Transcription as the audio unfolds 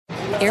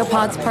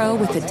AirPods Pro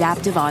with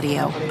adaptive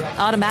audio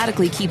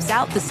automatically keeps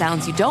out the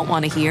sounds you don't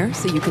want to hear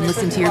so you can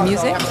listen to your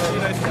music,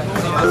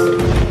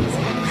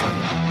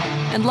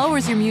 and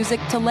lowers your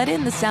music to let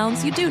in the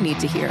sounds you do need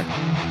to hear.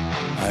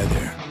 Hi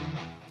there.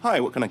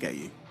 Hi, what can I get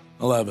you?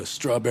 I'll have a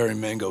strawberry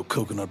mango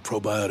coconut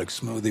probiotic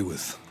smoothie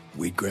with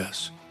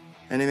wheatgrass.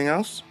 Anything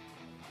else?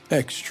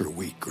 Extra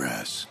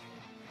wheatgrass.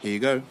 Here you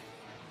go.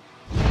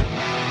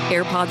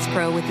 AirPods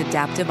Pro with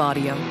adaptive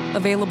audio.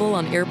 Available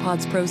on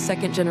AirPods Pro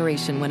 2nd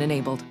generation when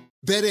enabled.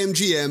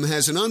 BetMGM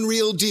has an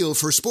unreal deal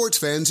for sports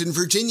fans in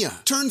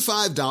Virginia. Turn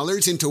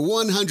 $5 into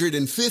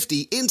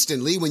 $150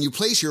 instantly when you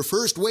place your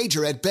first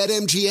wager at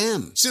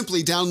BetMGM.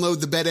 Simply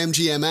download the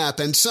BetMGM app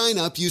and sign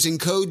up using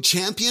code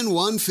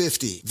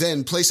Champion150.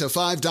 Then place a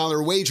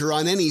 $5 wager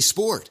on any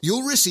sport.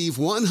 You'll receive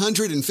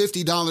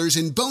 $150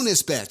 in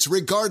bonus bets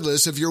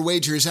regardless of your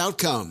wager's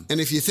outcome.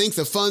 And if you think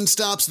the fun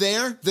stops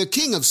there, the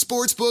King of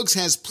Sportsbooks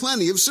has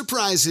plenty of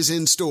surprises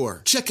in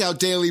store. Check out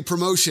daily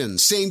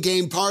promotions,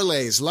 same-game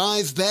parlays,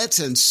 live bets,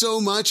 and so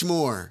much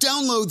more.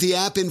 Download the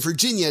app in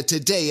Virginia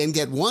today and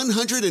get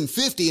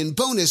 $150 in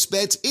bonus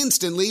bets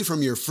instantly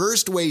from your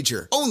first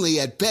wager. Only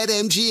at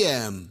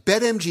BetMGM.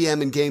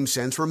 BetMGM and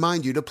GameSense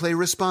remind you to play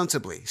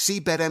responsibly. See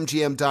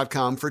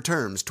BetMGM.com for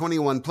terms.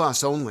 21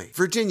 plus only.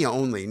 Virginia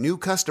only. New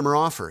customer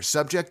offer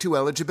subject to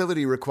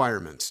eligibility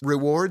requirements.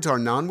 Rewards are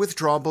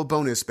non-withdrawable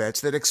bonus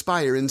bets that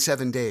expire in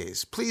 7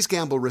 days. Please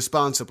gamble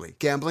responsibly.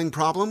 Gambling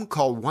problem?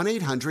 Call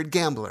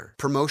 1-800-GAMBLER.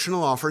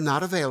 Promotional offer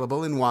not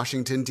available in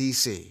Washington,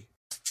 D.C.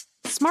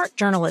 Smart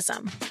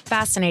journalism.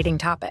 Fascinating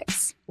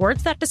topics.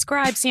 Words that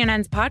describe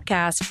CNN's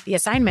podcast, The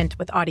Assignment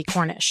with Audie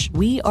Cornish.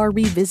 We are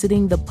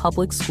revisiting the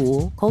public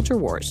school culture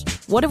wars.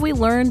 What have we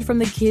learned from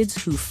the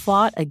kids who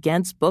fought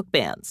against book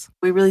bans?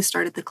 We really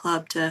started the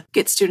club to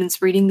get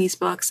students reading these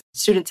books.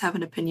 Students have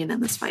an opinion in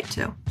this fight,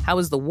 too. How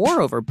has the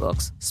war over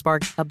books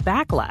sparked a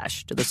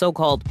backlash to the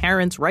so-called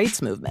parents'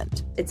 rights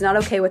movement? It's not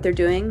okay what they're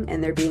doing,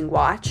 and they're being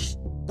watched.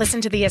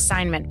 Listen to The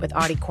Assignment with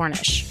Audie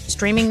Cornish.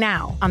 Streaming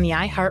now on the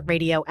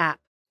iHeartRadio app.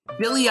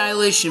 Billie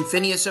Eilish and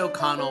Phineas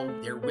O'Connell,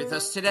 they're with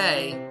us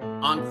today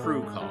on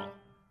Crew Call.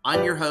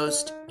 I'm your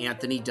host,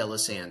 Anthony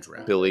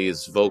D'Alessandro.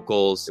 Billie's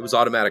vocals, it was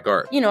automatic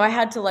art. You know, I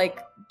had to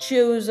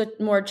choose a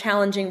more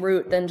challenging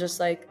route than just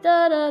da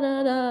da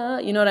da da.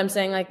 You know what I'm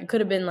saying? It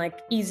could have been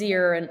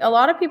easier. And a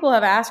lot of people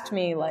have asked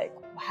me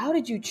how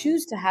did you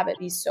choose to have it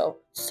be so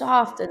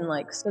soft and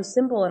so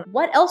simple? And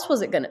what else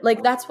was it gonna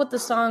that's what the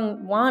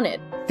song wanted.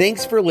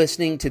 Thanks for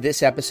listening to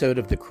this episode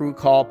of the Crew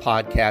Call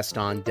podcast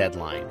on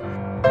Deadline.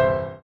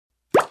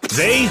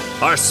 They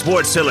are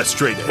Sports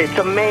Illustrated. It's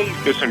amazing.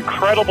 This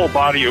incredible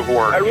body of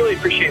work. I really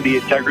appreciate the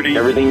integrity.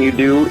 Everything you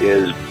do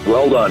is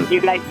well done.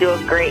 You guys do a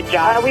great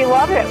job. We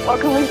love it.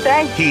 What can we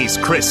say? He's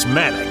Chris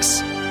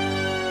Mannix.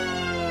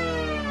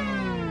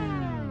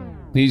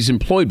 He's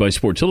employed by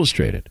Sports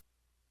Illustrated.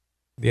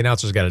 The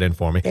announcers got it in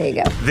for me. There you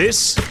go.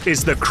 This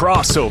is the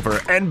Crossover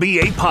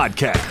NBA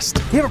Podcast.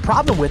 You have a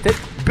problem with it?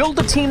 Build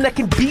a team that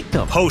can beat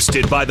them.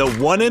 Hosted by the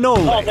one and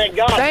only. Oh, thank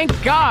God.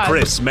 Thank God.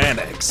 Chris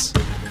Mannix.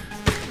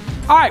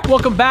 All right,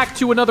 welcome back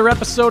to another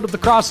episode of the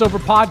Crossover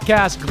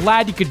Podcast.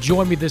 Glad you could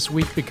join me this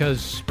week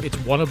because it's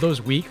one of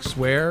those weeks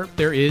where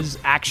there is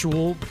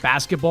actual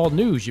basketball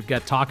news. You've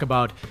got talk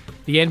about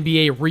the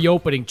NBA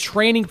reopening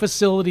training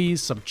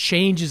facilities, some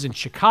changes in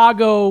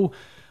Chicago.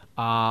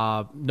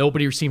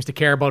 Nobody seems to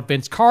care about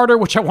Vince Carter,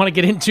 which I want to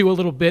get into a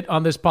little bit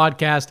on this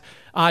podcast.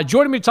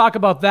 Joining me to talk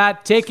about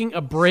that, taking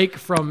a break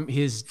from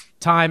his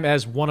time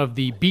as one of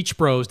the Beach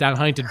Bros down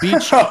Huntington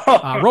Beach,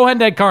 Rohan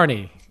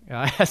Nadkarni.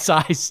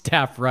 SI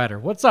staff writer.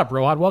 What's up,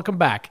 Rohan? Welcome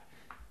back.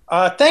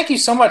 Thank you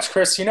so much,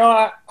 Chris.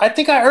 I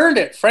think I earned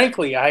it,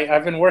 frankly.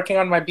 I've been working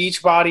on my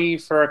beach body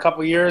for a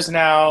couple years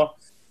now.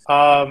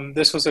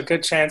 This was a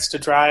good chance to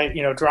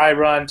dry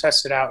run,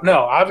 test it out. No,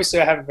 obviously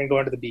I haven't been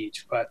going to the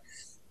beach, but,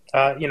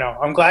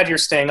 I'm glad you're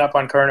staying up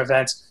on current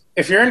events.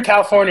 If you're in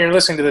California and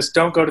listening to this,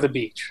 don't go to the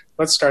beach.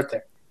 Let's start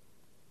there.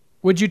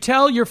 Would you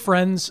tell your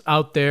friends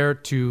out there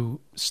to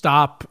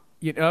stop?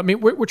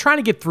 We're trying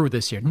to get through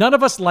this here. None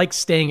of us like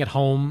staying at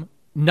home.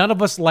 None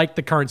of us like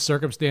the current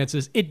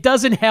circumstances. It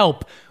doesn't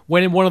help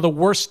when in one of the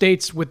worst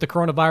states with the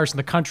coronavirus in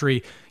the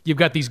country, you've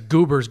got these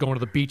goobers going to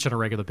the beach on a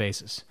regular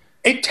basis.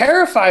 It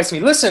terrifies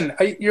me. Listen,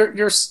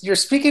 you're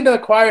speaking to the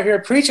choir here,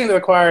 preaching to the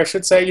choir, I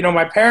should say.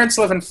 My parents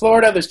live in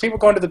Florida. There's people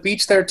going to the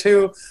beach there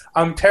too.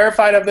 I'm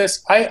terrified of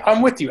this.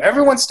 I'm with you.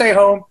 Everyone stay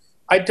home.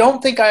 I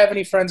don't think I have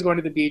any friends going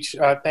to the beach,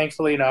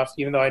 thankfully enough,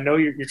 even though I know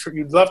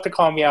you'd love to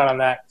call me out on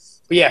that.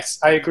 But yes,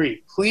 I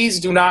agree. Please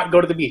do not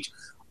go to the beach.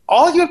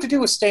 All you have to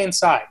do is stay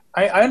inside.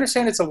 I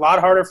understand it's a lot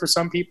harder for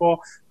some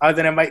people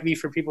than it might be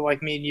for people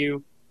like me and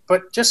you,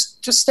 but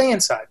just stay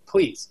inside,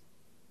 please.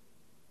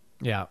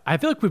 Yeah, I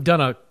feel like we've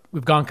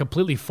gone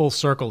completely full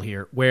circle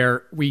here,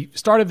 where we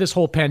started this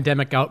whole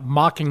pandemic out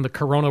mocking the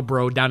Corona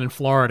bro down in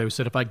Florida who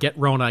said, if I get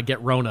Rona, I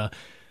get Rona.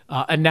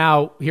 And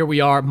now here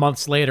we are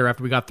months later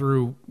after we got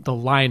through the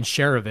lion's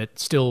share of it,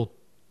 still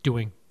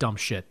doing dumb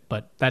shit.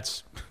 But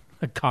that's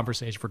a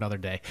conversation for another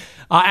day.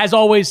 As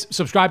always,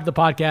 subscribe to the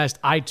podcast,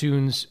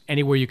 iTunes,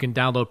 anywhere you can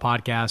download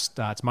podcasts.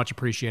 It's much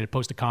appreciated.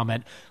 Post a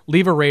comment,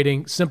 leave a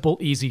rating. Simple,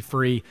 easy,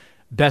 free.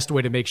 Best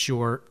way to make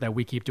sure that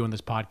we keep doing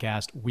this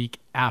podcast week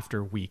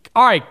after week.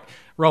 All right,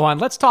 Rohan,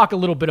 let's talk a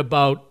little bit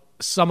about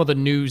some of the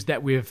news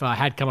that we've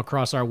had come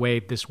across our way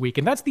this week.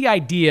 And that's the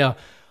idea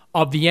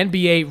of the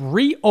NBA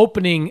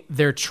reopening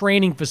their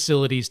training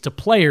facilities to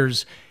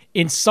players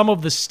in some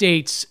of the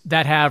states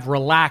that have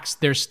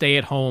relaxed their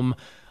stay-at-home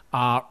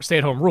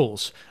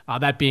rules.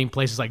 That being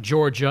places like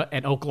Georgia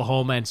and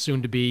Oklahoma and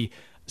soon to be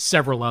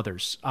several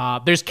others.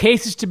 There's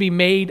cases to be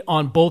made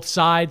on both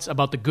sides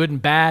about the good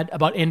and bad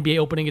about NBA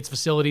opening its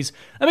facilities.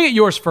 Let me get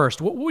yours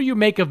first. What will you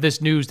make of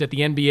this news that the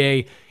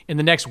NBA in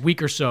the next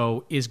week or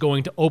so is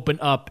going to open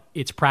up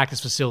its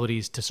practice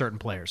facilities to certain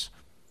players?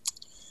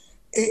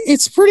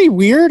 It's pretty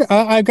weird.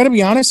 I've got to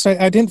be honest.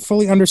 I didn't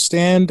fully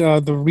understand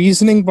the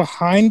reasoning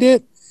behind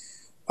it.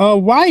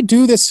 Why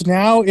do this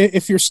now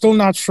if you're still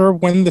not sure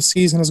when the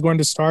season is going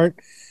to start?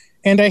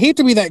 And I hate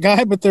to be that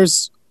guy, but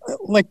there's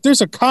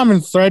a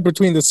common thread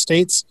between the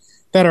states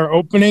that are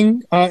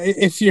opening.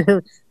 If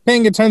you're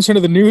paying attention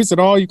to the news at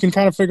all, you can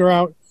kind of figure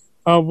out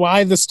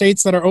why the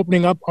states that are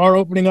opening up,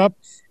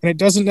 and it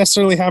doesn't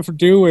necessarily have to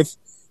do with,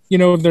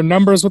 their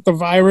numbers with the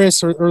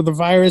virus or the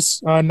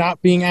virus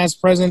not being as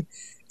present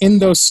in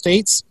those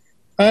states.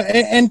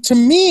 And to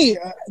me,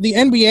 the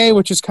NBA,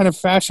 which has kind of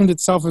fashioned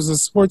itself as a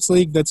sports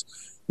league that's,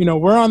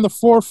 we're on the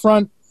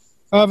forefront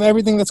of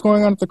everything that's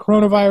going on with the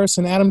coronavirus,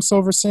 and Adam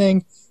Silver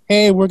saying,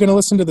 hey, we're going to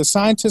listen to the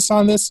scientists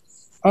on this.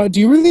 Do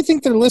you really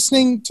think they're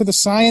listening to the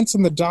science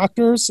and the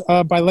doctors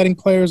by letting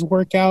players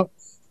work out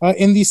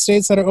in these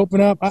states that are open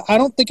up? I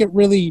don't think it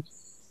really,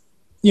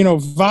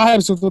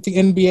 vibes with what the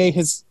NBA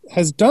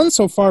has done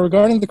so far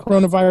regarding the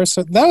coronavirus.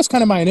 So that was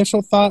kind of my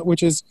initial thought,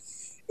 which is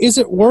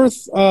it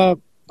worth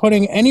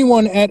putting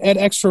anyone at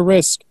extra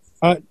risk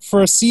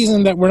for a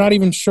season that we're not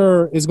even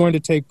sure is going to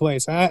take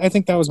place? I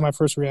think that was my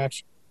first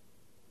reaction.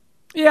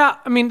 Yeah,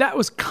 I mean, that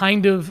was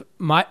kind of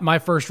my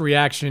first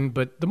reaction,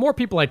 but the more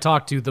people I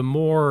talked to, the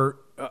more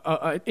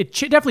it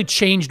definitely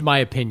changed my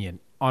opinion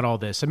on all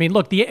this. I mean,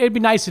 look, it'd be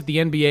nice if the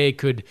NBA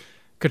could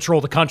control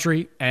the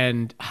country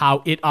and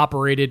how it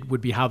operated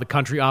would be how the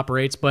country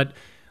operates, but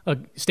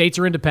states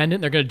are independent.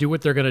 They're going to do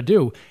what they're going to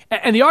do.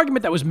 And the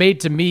argument that was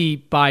made to me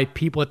by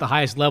people at the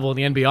highest level in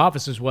the NBA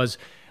offices was,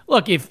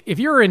 look, if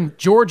you're in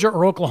Georgia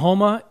or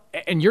Oklahoma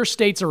and your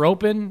states are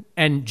open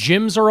and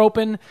gyms are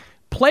open,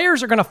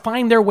 players are going to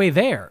find their way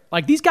there.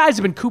 Like, these guys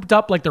have been cooped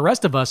up like the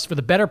rest of us for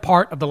the better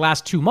part of the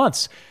last 2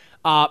 months.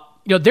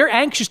 They're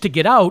anxious to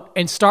get out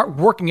and start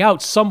working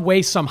out some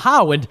way,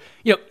 somehow. And,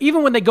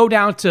 even when they go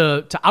down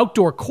to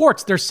outdoor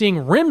courts, they're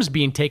seeing rims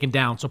being taken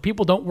down so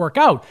people don't work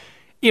out.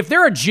 If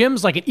there are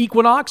gyms like an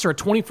Equinox or a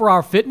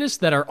 24-Hour Fitness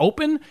that are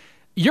open,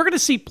 you're going to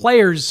see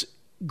players,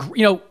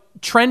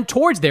 trend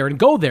towards there and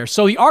go there.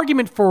 So the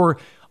argument for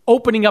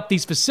opening up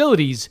these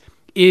facilities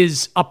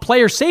is a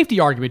player safety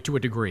argument to a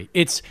degree.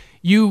 It's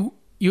you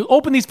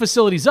open these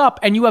facilities up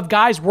and you have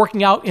guys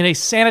working out in a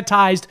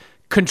sanitized,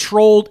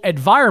 controlled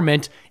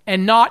environment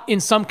and not in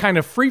some kind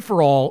of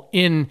free-for-all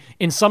in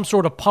some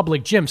sort of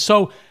public gym.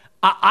 So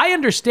I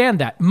understand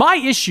that. My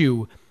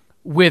issue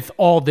with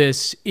all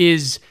this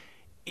is,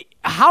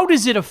 how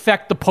does it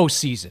affect the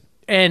postseason?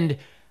 And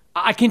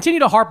I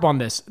continue to harp on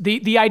this.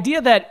 The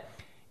idea that,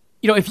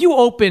 if you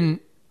open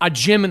a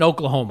gym in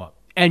Oklahoma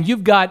and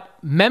you've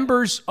got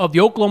members of the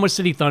Oklahoma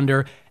City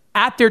Thunder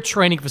at their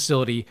training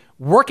facility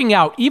working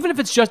out, even if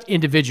it's just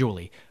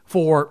individually,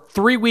 for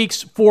 3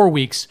 weeks, 4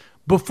 weeks,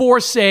 before,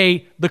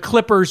 say, the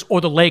Clippers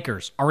or the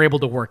Lakers are able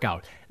to work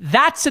out,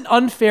 that's an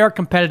unfair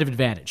competitive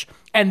advantage.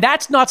 And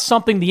that's not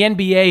something the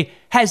NBA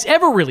has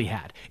ever really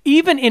had.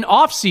 Even in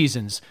off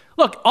seasons,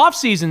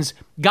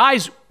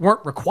 guys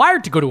weren't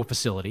required to go to a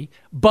facility,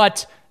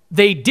 but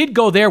they did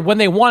go there when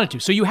they wanted to.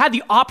 So you had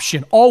the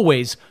option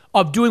always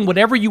of doing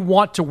whatever you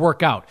want to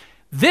work out.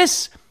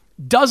 This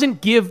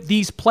doesn't give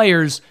these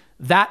players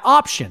that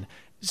option.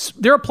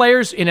 There are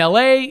players in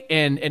LA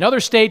and in other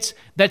states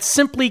that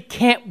simply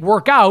can't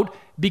work out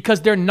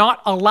because they're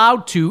not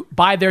allowed to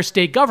by their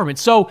state government.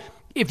 So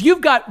if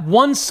you've got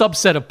one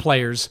subset of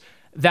players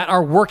that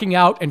are working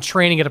out and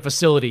training at a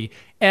facility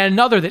and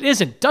another that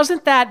isn't,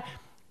 doesn't that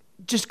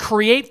just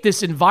create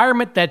this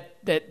environment that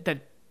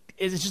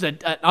is just an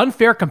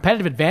unfair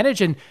competitive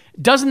advantage? And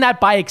doesn't that,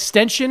 by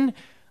extension,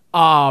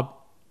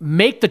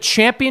 make the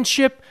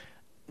championship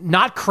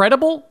not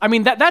credible? I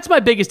mean, that's my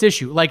biggest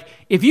issue. Like,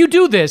 if you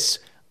do this,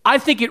 I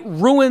think it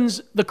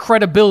ruins the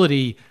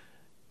credibility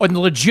and the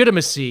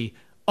legitimacy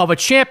of a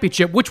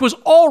championship, which was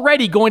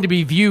already going to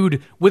be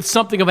viewed with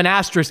something of an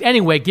asterisk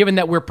anyway, given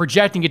that we're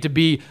projecting it to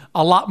be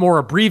a lot more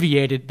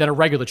abbreviated than a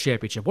regular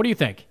championship. What do you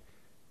think?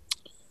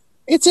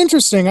 It's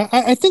interesting.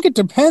 I think it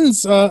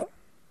depends. The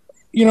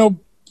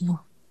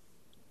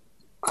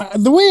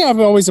way I've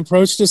always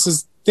approached this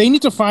is they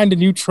need to find a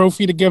new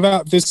trophy to give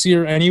out this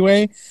year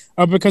anyway,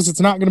 because it's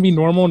not going to be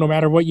normal no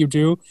matter what you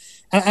do.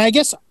 And I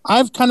guess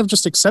I've kind of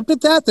just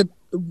accepted that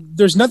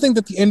there's nothing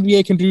that the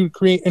NBA can do to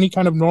create any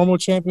kind of normal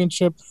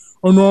championship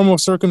or normal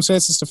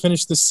circumstances to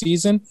finish this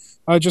season,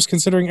 just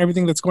considering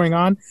everything that's going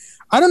on.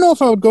 I don't know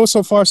if I would go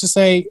so far as to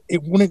say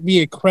it wouldn't be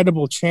a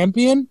credible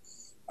champion,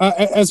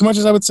 as much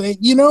as I would say,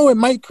 it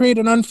might create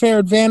an unfair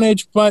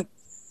advantage, but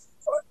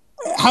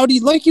how do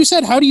you, like you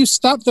said, how do you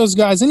stop those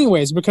guys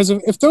anyways? Because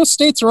if those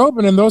states are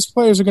open and those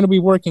players are going to be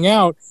working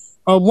out,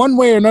 one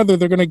way or another,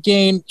 they're going to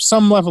gain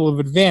some level of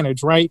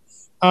advantage, right?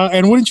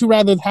 And wouldn't you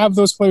rather have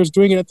those players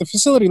doing it at the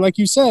facility, like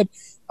you said,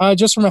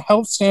 just from a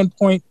health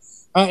standpoint,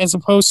 as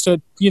opposed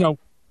to,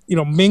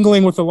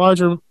 mingling with a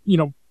larger,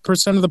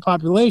 percent of the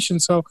population?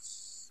 So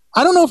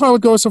I don't know if I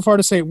would go so far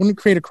to say it wouldn't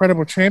create a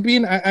credible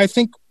champion. I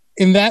think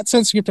in that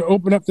sense, you have to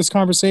open up this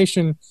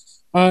conversation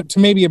to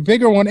maybe a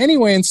bigger one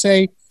anyway and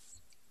say,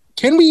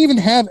 can we even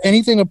have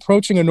anything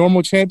approaching a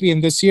normal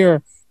champion this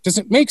year? Does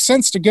it make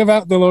sense to give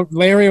out the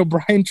Larry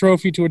O'Brien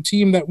trophy to a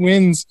team that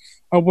wins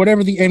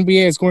whatever the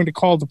NBA is going to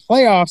call the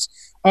playoffs?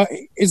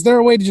 Is there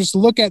a way to just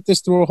look at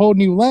this through a whole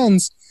new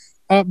lens?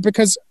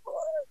 Because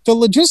the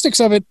logistics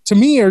of it, to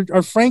me,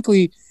 are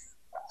frankly,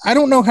 I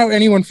don't know how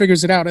anyone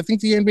figures it out. I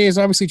think the NBA is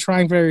obviously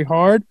trying very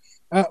hard.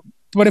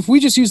 But if we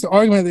just use the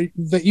argument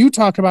that you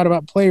talked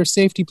about player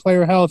safety,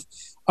 player health,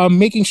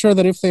 making sure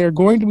that if they are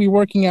going to be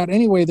working out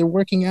anyway, they're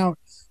working out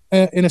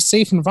in a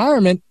safe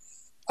environment,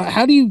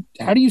 how do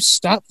you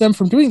stop them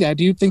from doing that?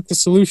 Do you think the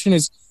solution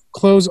is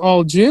close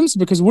all gyms?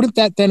 Because wouldn't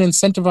that then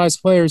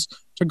incentivize players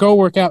to go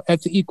work out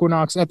at the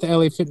Equinox, at the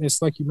LA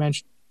Fitness, like you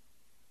mentioned?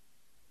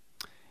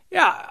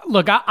 Yeah,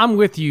 look, I'm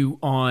with you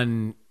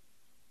on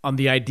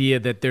the idea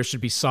that there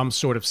should be some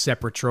sort of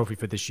separate trophy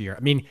for this year. I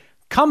mean,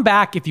 come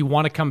back if you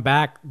want to come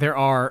back. There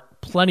are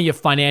plenty of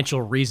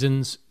financial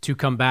reasons to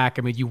come back.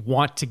 I mean, you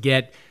want to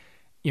get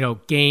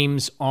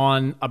games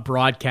on a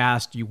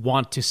broadcast. You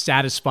want to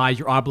satisfy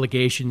your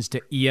obligations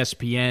to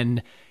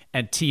ESPN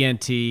and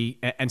TNT,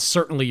 and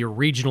certainly your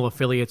regional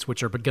affiliates,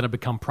 which are going to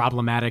become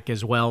problematic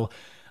as well.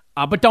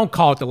 But don't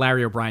call it the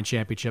Larry O'Brien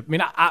Championship. I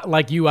mean,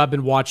 like you, I've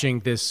been watching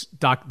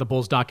the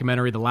Bulls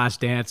documentary, The Last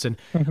Dance, and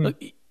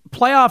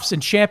playoffs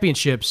and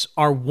championships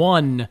are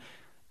won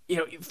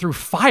through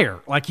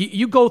fire. Like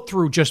you go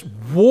through just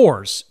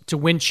wars to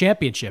win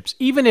championships.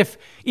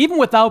 Even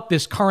without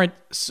this current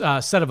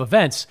set of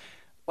events,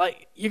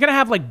 like you're going to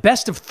have like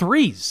best of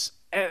threes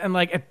and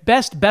like at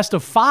best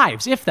of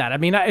fives, if that. I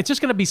mean, it's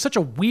just going to be such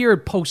a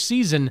weird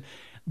postseason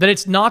that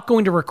it's not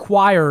going to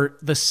require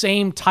the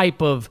same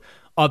type of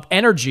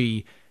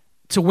energy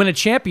to win a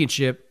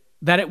championship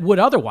that it would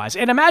otherwise.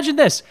 And imagine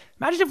this.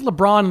 Imagine if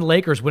LeBron and the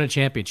Lakers win a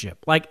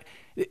championship. Like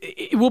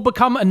it will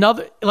become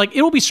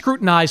it will be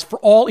scrutinized for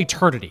all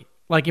eternity.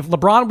 Like if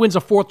LeBron wins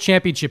a fourth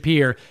championship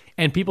here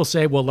and people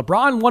say, well,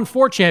 LeBron won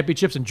 4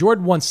 championships and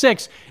Jordan won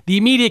 6, the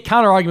immediate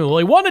counter argument, well,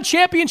 he won a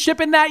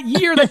championship in that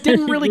year that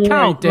didn't really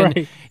count. Right.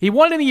 And he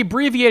won in the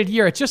abbreviated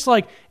year. It's just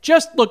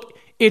look,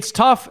 it's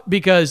tough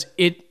because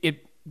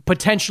it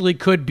potentially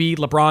could be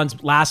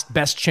LeBron's last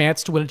best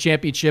chance to win a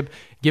championship,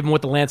 given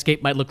what the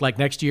landscape might look like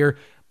next year.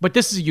 But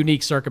this is a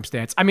unique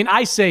circumstance. I mean,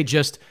 I say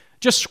just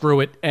screw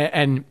it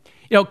and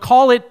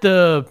call it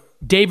the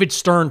David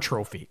Stern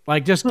trophy.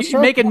 Like just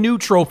make a new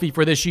trophy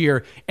for this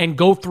year and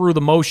go through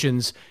the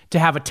motions to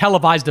have a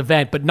televised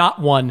event, but not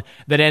one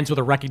that ends with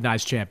a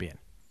recognized champion.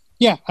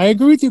 Yeah, I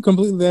agree with you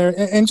completely there.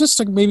 And just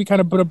to maybe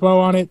kind of put a bow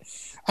on it,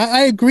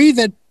 I agree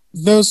that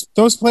those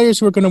players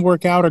who are going to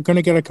work out are going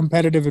to get a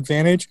competitive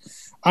advantage.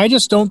 I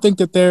just don't think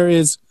that there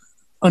is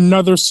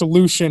another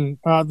solution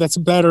that's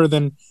better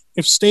than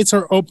if states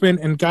are open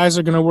and guys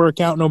are going to work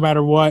out no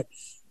matter what,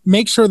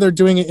 make sure they're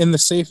doing it in the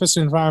safest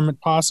environment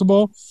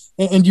possible.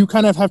 And you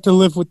kind of have to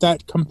live with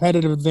that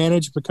competitive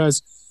advantage,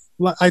 because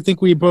I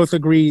think we both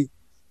agree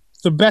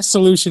the best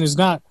solution is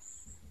not,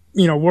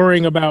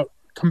 worrying about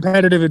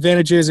competitive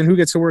advantages and who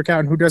gets to work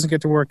out and who doesn't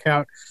get to work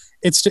out.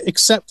 It's to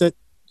accept that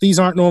these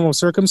aren't normal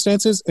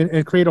circumstances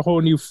and create a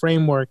whole new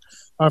framework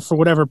for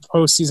whatever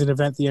postseason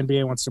event the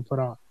NBA wants to put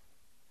on.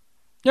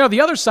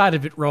 The other side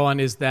of it, Rohan,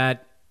 is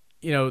that,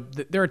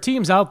 there are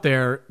teams out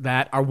there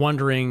that are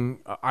wondering,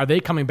 are they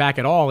coming back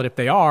at all? And if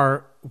they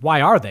are,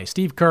 why are they?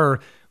 Steve Kerr,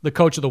 the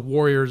coach of the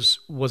Warriors,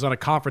 was on a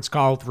conference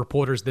call with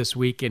reporters this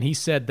week, and he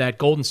said that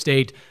Golden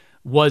State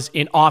was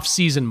in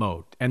off-season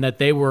mode and that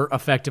they were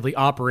effectively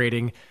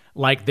operating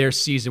like their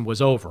season was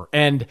over.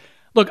 And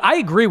look, I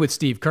agree with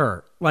Steve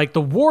Kerr. Like,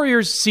 the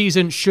Warriors'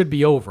 season should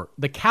be over.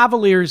 The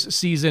Cavaliers'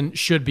 season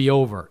should be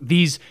over.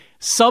 These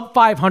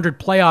sub-500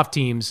 playoff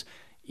teams,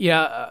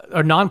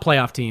 or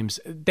non-playoff teams,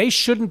 they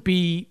shouldn't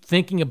be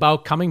thinking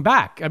about coming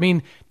back. I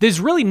mean, there's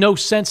really no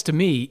sense to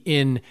me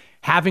in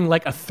having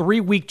like a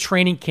 3-week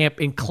training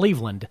camp in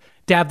Cleveland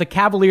to have the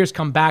Cavaliers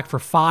come back for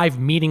 5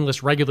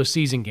 meaningless regular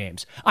season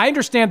games. I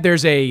understand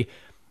there's a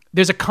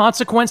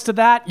consequence to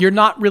that. You're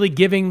not really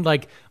giving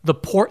like the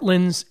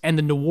Portlands and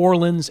the New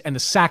Orleans and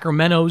the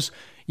Sacramentos,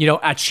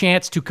 a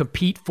chance to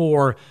compete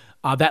for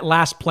that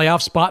last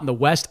playoff spot in the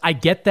West. I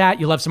get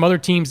that. You'll have some other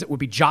teams that would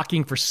be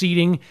jockeying for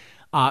seeding.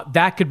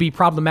 That could be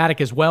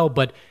problematic as well.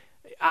 But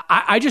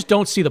I just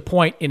don't see the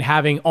point in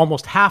having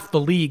almost half the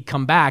league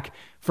come back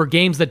for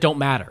games that don't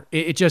matter.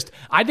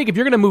 I think if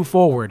you're going to move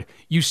forward,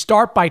 you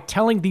start by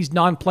telling these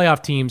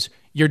non-playoff teams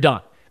you're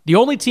done. The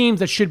only teams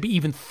that should be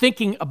even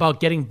thinking about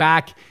getting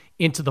back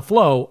into the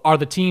flow are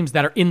the teams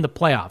that are in the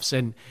playoffs.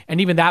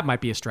 And even that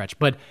might be a stretch.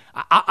 But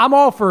I'm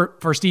all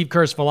for Steve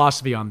Kerr's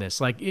philosophy on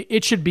this. Like,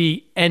 it should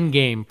be end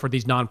game for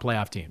these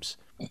non-playoff teams.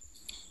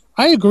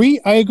 I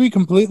agree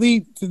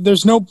completely.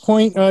 There's no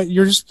point.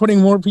 You're just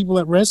putting more people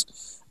at risk.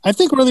 I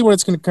think really what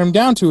it's going to come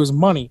down to is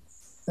money.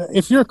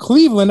 If you're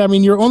Cleveland, I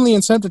mean, your only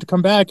incentive to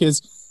come back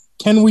is,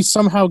 can we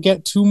somehow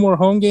get 2 more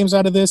home games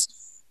out of this?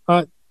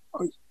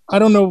 I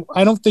don't know.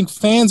 I don't think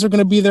fans are going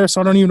to be there, so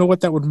I don't even know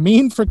what that would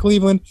mean for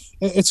Cleveland.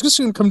 It's just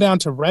going to come down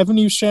to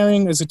revenue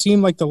sharing. Is a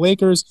team like the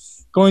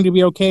Lakers going to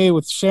be okay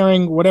with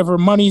sharing whatever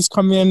monies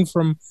come in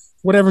from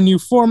whatever new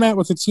format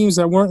with the teams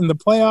that weren't in the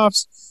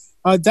playoffs?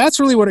 That's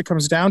really what it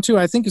comes down to.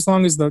 I think as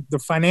long as the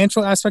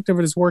financial aspect of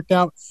it is worked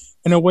out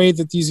in a way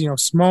that these,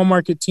 small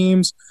market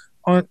teams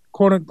aren't,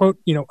 quote unquote,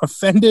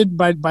 offended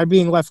by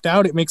being left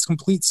out, it makes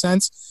complete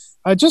sense.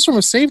 Just from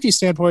a safety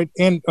standpoint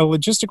and a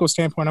logistical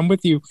standpoint, I'm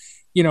with you.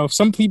 If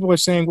some people are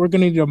saying we're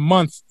going to need a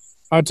month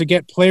to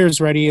get players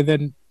ready, and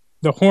then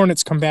the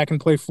Hornets come back and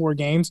play 4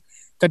 games,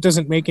 that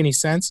doesn't make any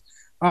sense.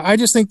 I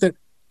just think that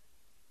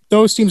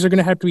those teams are going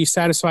to have to be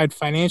satisfied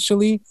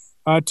financially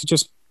to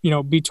just,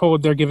 be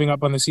told they're giving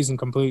up on the season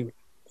completely.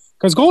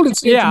 Because Golden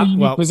State's in a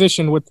unique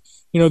position with,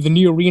 the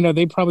new arena.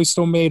 They probably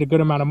still made a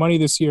good amount of money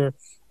this year.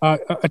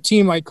 A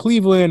team like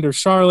Cleveland or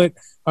Charlotte,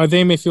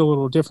 they may feel a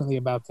little differently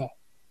about that.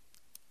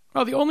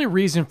 Well, the only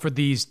reason for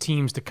these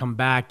teams to come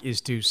back is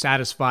to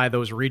satisfy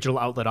those regional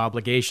outlet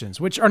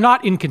obligations, which are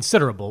not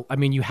inconsiderable. I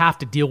mean, you have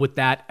to deal with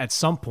that at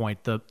some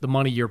point, the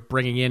money you're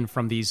bringing in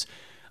from these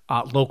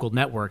local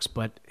networks.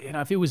 But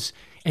if it was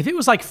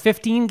like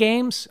 15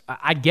 games,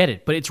 I'd get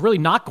it. But it's really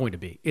not going to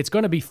be. It's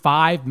going to be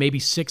 5, maybe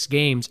 6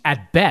 games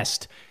at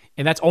best,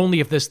 and that's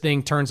only if this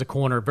thing turns a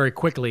corner very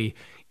quickly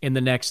in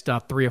the next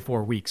 3 or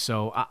 4 weeks.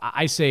 So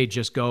I say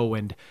just go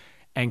and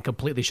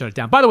completely shut it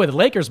down. By the way, the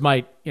Lakers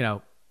might,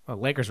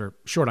 Lakers are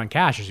short on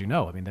cash, as you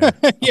know. I mean, they're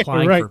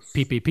applying for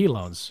PPP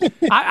loans.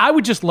 I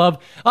would just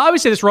love – I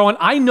always say this, Rowan.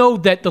 I know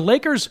that the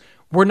Lakers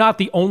were not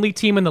the only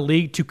team in the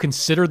league to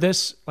consider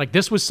this. Like,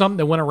 this was something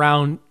that went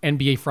around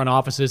NBA front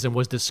offices and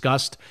was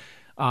discussed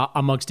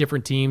amongst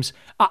different teams.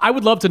 I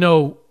would love to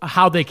know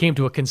how they came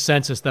to a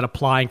consensus that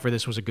applying for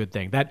this was a good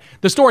thing.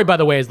 The story, by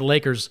the way, is the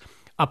Lakers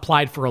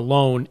applied for a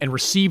loan and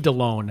received a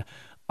loan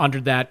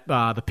under that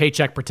the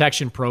Paycheck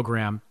Protection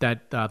Program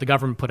that the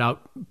government put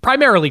out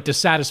primarily to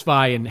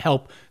satisfy and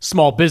help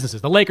small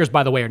businesses. The Lakers,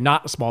 by the way, are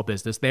not a small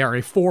business. They are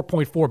a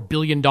 $4.4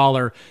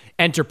 billion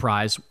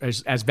enterprise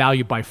as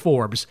valued by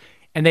Forbes.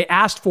 And they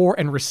asked for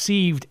and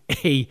received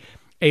a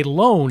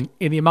loan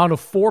in the amount of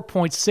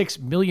 $4.6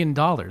 million.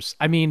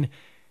 I mean,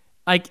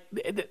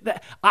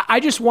 I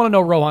just want to know,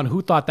 Rohan,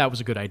 who thought that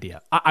was a good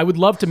idea. I would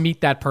love to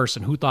meet that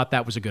person who thought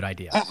that was a good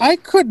idea. I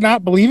could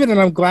not believe it,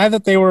 and I'm glad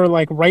that they were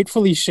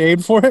rightfully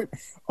shamed for it.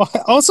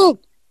 Also,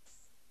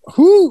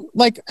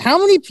 how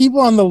many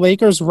people on the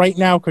Lakers right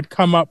now could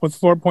come up with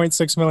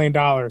 $4.6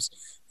 million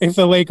if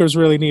the Lakers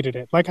really needed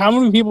it? How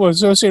many people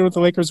associated with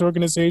the Lakers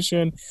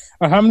organization,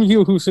 or how many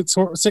people who sit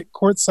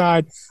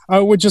courtside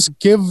would just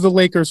give the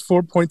Lakers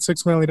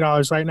 $4.6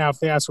 million right now if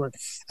they asked for it?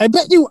 I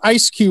bet you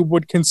Ice Cube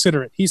would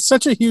consider it. He's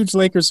such a huge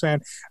Lakers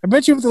fan. I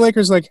bet you if the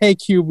Lakers hey,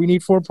 Cube, we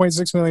need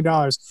 $4.6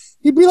 million,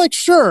 he'd be like,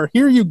 sure,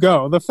 here you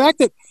go. The fact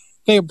that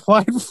they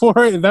applied for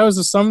it, and that was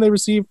the sum they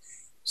received,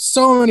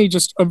 so many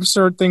just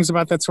absurd things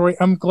about that story.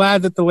 I'm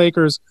glad that the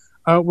Lakers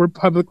were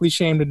publicly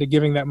shamed into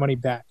giving that money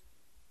back.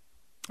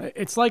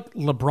 It's like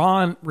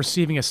LeBron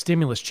receiving a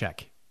stimulus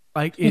check.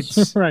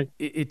 It's right.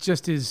 It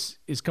just is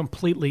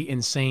completely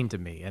insane to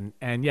me.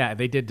 And yeah,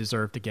 they did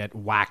deserve to get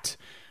whacked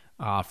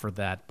for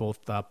that,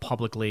 both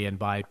publicly and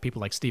by people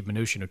like Steve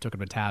Mnuchin, who took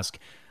him to task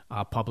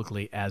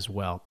publicly as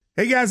well.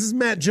 Hey guys, this is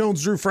Matt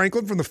Jones, Drew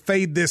Franklin from the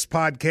Fade This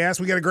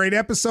podcast. We got a great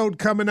episode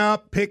coming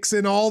up, picks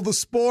in all the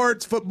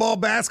sports, football,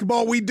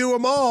 basketball, we do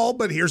them all.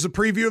 But here's a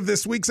preview of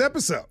this week's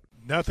episode.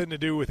 Nothing to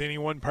do with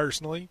anyone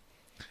personally,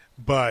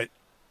 but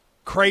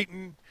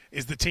Creighton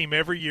is the team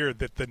every year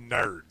that the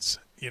nerds,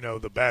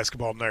 the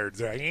basketball nerds,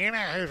 they're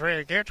like, who's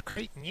really good?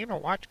 Creighton,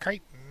 watch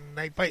Creighton.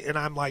 They play. And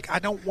I'm like, I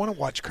don't want to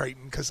watch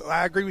Creighton because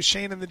I agree with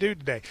Shannon the dude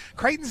today.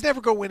 Creighton's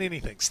never going to win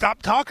anything.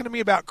 Stop talking to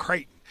me about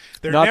Creighton.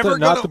 They're not never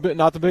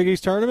not the Big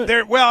East tournament.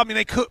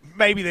 They could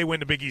maybe they win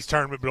the Big East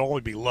tournament, but it'll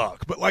only be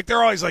luck. But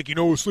they're always like,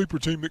 a sleeper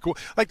team that cool.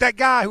 Like that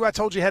guy who I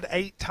told you had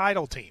 8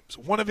 title teams.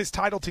 One of his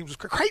title teams was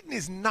Creighton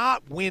is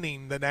not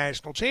winning the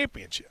national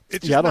championship. I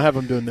don't have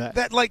them doing that.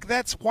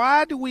 That's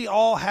why do we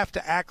all have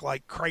to act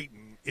like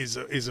Creighton is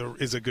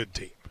a good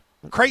team?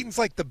 Creighton's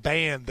like the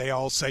band they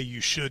all say you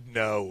should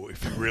know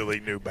if you really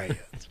knew bands.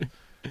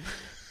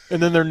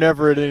 And then they're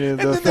never at any of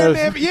those.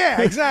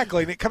 Yeah,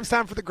 exactly. And it comes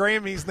time for the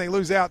Grammys, and they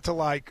lose out to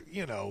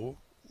Lil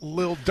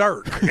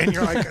Durk, and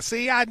you're like,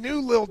 "See, I knew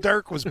Lil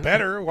Durk was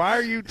better. Why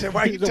are you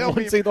telling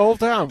me?" The whole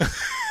time.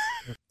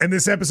 And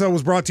this episode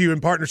was brought to you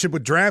in partnership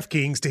with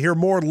DraftKings. To hear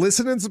more,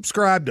 listen and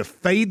subscribe to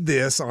Fade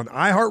This on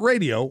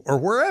iHeartRadio or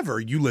wherever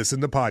you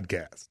listen to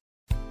podcasts.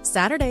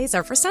 Saturdays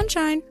are for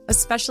sunshine,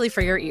 especially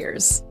for your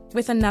ears.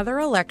 With another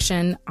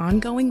election,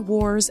 ongoing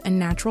wars, and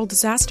natural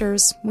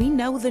disasters, we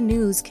know the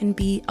news can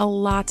be a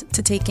lot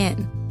to take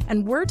in.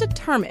 And we're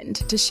determined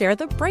to share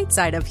the bright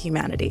side of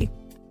humanity.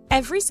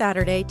 Every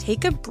Saturday,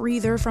 take a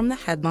breather from the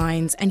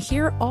headlines and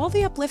hear all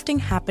the uplifting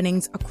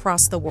happenings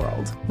across the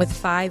world with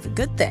 5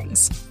 Good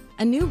Things,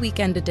 a new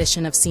weekend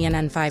edition of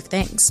CNN 5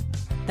 Things.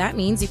 That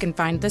means you can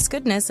find this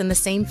goodness in the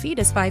same feed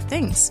as 5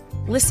 Things.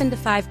 Listen to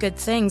 5 Good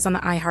Things on the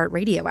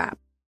iHeartRadio app.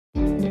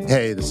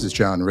 Hey, this is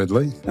John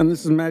Ridley. And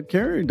this is Matt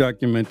Carey,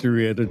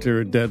 documentary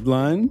editor at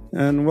Deadline.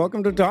 And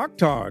welcome to Doc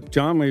Talk.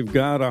 John, we've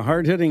got a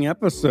hard-hitting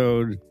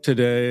episode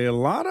today. A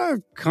lot of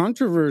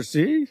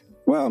controversy.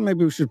 Well,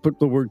 maybe we should put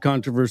the word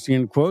controversy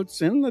in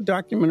quotes in the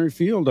documentary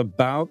field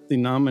about the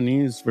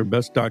nominees for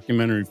Best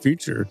Documentary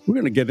Feature. We're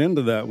going to get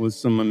into that with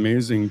some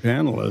amazing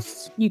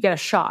panelists. You get a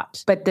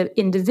shot, but the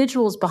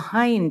individuals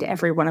behind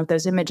every one of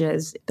those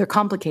images, they're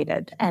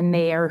complicated and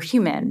they are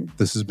human.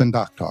 This has been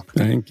Doc Talk.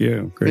 Thank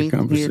you. Great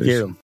conversation. Thank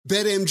you.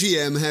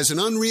 BetMGM has an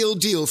unreal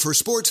deal for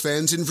sports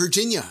fans in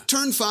Virginia.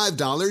 Turn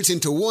 $5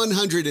 into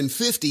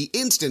 $150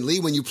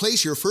 instantly when you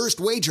place your first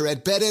wager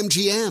at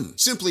BetMGM.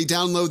 Simply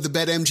download the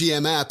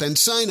BetMGM app and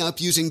sign up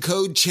using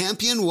code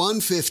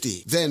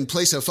CHAMPION150. Then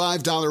place a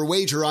 $5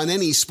 wager on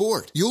any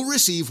sport. You'll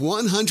receive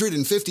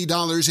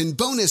 $150 in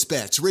bonus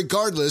bets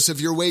regardless of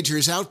your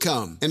wager's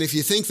outcome. And if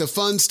you think the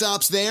fun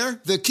stops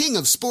there, the King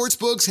of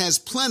Sportsbooks has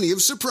plenty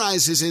of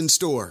surprises in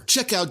store.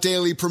 Check out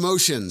daily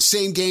promotions,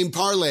 same-game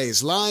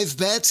parlays, live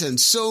bets,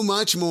 and so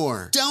much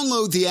more.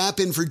 Download the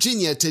app in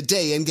Virginia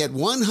today and get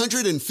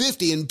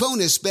 $150 in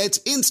bonus bets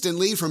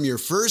instantly from your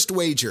first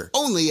wager.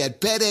 Only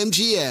at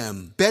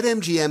BetMGM.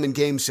 BetMGM and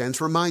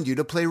GameSense remind you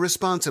to play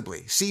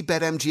responsibly. See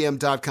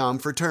BetMGM.com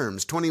for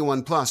terms.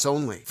 21 plus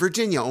only.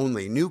 Virginia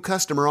only. New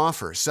customer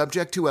offer.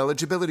 Subject to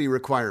eligibility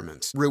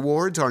requirements.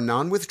 Rewards are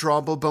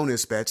non-withdrawable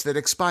bonus bets that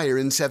expire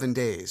in 7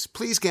 days.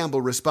 Please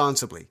gamble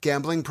responsibly.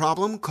 Gambling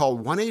problem? Call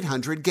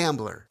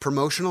 1-800-GAMBLER.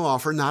 Promotional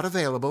offer not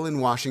available in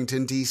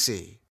Washington,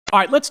 D.C. All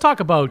right, let's talk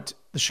about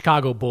the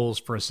Chicago Bulls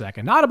for a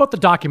second. Not about the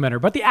documentary,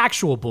 but the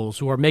actual Bulls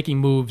who are making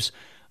moves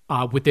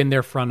within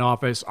their front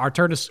office.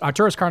 Arturas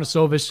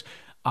Karnisovas,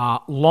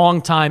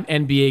 longtime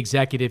NBA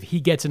executive, he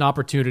gets an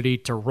opportunity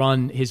to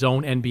run his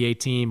own NBA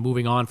team,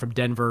 moving on from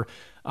Denver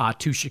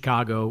to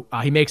Chicago.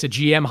 He makes a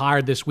GM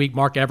hire this week,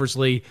 Mark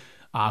Eversley,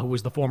 who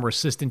was the former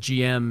assistant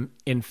GM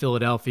in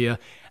Philadelphia.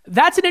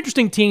 That's an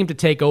interesting team to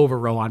take over,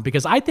 Rohan,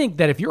 because I think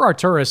that if you're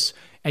Arturas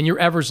and you're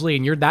Eversley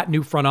and you're that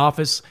new front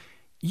office,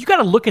 you got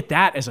to look at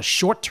that as a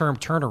short-term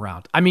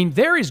turnaround. I mean,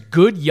 there is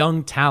good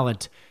young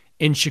talent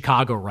in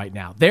Chicago right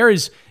now. There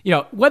is,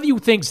 whether you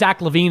think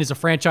Zach LaVine is a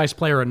franchise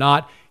player or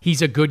not,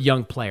 he's a good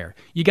young player.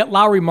 You got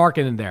Lauri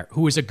Markkanen there,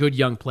 who is a good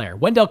young player.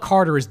 Wendell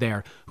Carter is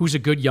there, who's a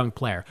good young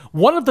player.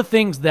 One of the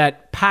things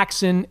that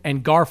Paxson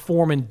and Gar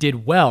Forman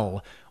did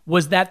well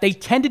was that they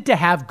tended to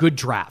have good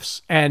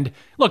drafts. And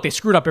look, they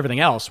screwed up everything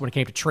else when it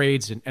came to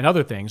trades and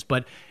other things,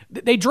 but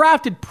they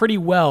drafted pretty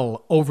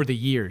well over the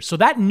years. So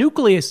that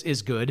nucleus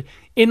is good.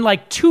 In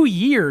like 2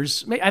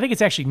 years, I think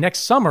it's actually next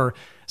summer,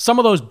 some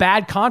of those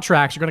bad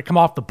contracts are going to come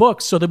off the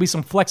books, so there'll be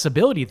some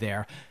flexibility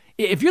there.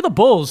 If you're the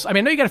Bulls, I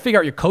know you got to figure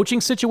out your coaching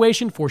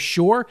situation for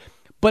sure,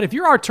 but if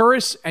you're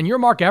Arturas and you're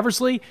Mark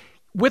Eversley,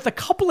 with a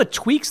couple of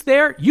tweaks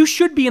there, you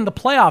should be in the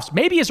playoffs,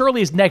 maybe as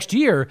early as next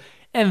year.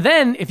 And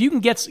then if you can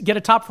get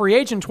a top free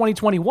agent in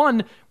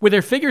 2021 where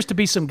there figures to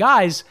be some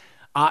guys,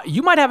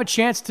 you might have a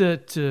chance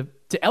to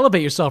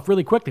elevate yourself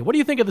really quickly. What do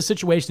you think of the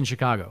situation in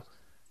Chicago?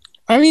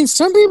 I mean,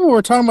 some people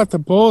were talking about the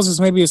Bulls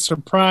as maybe a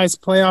surprise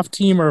playoff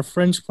team or a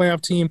fringe playoff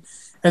team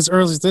as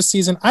early as this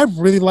season. I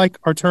really like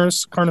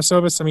Arturas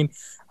Karnisovas. I mean,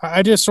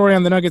 I did a story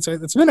on the Nuggets.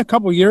 It's been a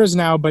couple years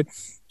now, but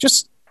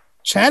just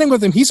chatting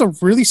with him, he's a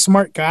really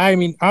smart guy. I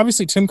mean,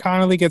 obviously Tim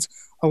Connolly gets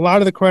a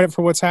lot of the credit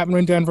for what's happened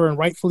in Denver, and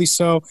rightfully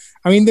so.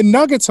 I mean, the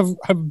Nuggets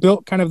have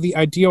built kind of the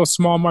ideal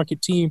small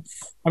market team.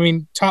 I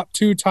mean, top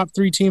 2, top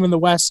 3 team in the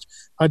West.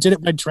 Did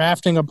it by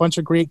drafting a bunch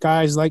of great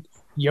guys like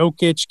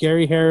Jokic,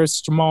 Gary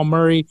Harris, Jamal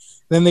Murray.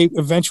 Then they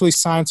eventually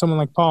signed someone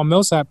like Paul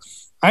Millsap.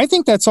 I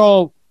think that's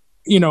all,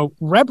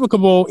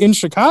 replicable in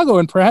Chicago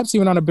and perhaps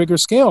even on a bigger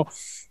scale.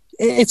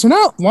 It's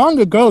not long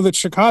ago that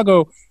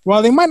Chicago,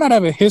 while they might not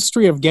have a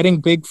history of getting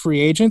big free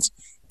agents,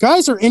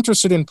 guys are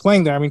interested in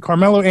playing there. I mean,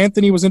 Carmelo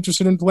Anthony was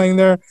interested in playing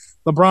there.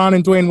 LeBron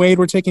and Dwayne Wade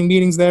were taking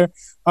meetings there.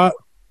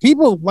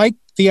 People like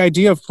the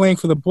idea of playing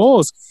for the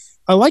Bulls.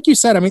 Like you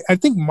said, I mean, I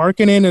think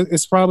Markkanen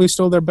is probably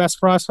still their best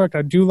prospect.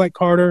 I do like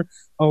Carter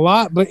a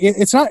lot, but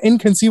it's not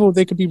inconceivable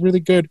they could be really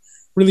good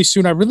really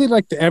soon. I really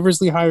like the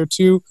Eversley hire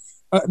too.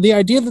 The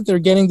idea that they're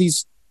getting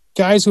these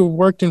guys who have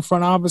worked in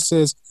front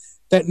offices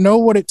that know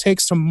what it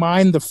takes to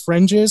mine the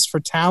fringes for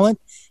talent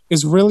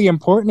is really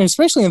important,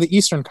 especially in the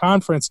Eastern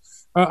Conference.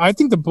 I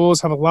think the Bulls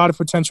have a lot of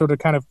potential to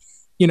kind of,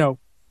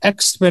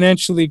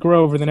 exponentially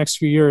grow over the next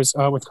few years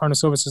with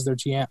Karnisovas as their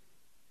GM.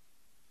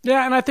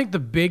 Yeah, and I think the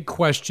big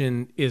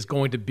question is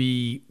going to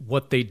be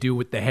what they do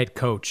with the head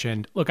coach.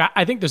 And look,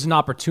 I think there's an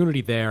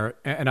opportunity there,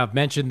 and I've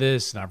mentioned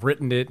this, and I've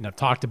written it, and I've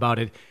talked about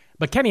it,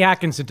 but Kenny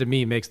Atkinson to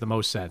me makes the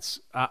most sense.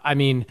 I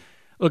mean,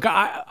 look,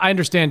 I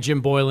understand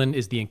Jim Boylen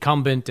is the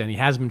incumbent, and he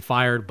has been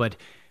fired, but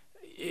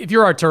if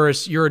you're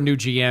Arturas, you're a new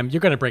GM, you're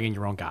going to bring in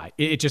your own guy.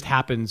 It just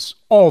happens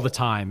all the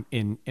time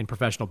in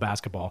professional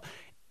basketball.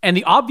 And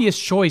the obvious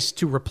choice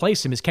to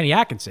replace him is Kenny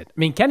Atkinson. I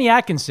mean, Kenny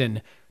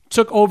Atkinson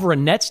took over a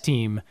Nets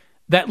team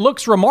that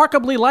looks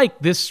remarkably like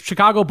this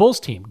Chicago Bulls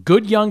team.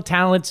 Good young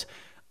talent,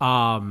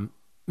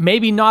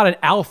 maybe not an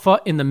alpha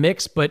in the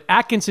mix, but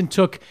Atkinson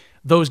took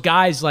those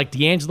guys like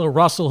D'Angelo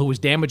Russell, who was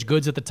damaged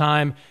goods at the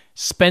time,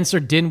 Spencer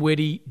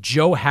Dinwiddie,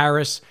 Joe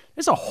Harris.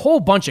 There's a whole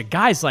bunch of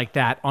guys like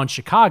that on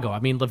Chicago. I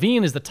mean,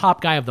 Levine is the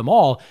top guy of them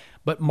all,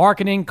 but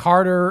Markkanen,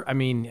 Carter, I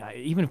mean,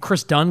 even if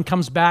Chris Dunn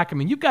comes back, I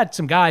mean, you've got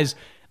some guys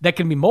that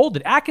can be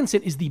molded.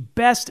 Atkinson is the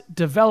best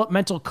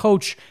developmental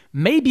coach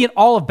maybe in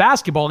all of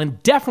basketball,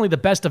 and definitely the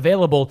best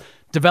available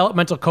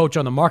developmental coach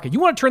on the market. You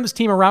want to turn this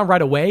team around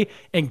right away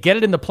and get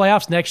it in the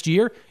playoffs next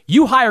year?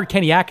 You hire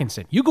Kenny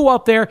Atkinson. You go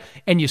out there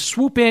and you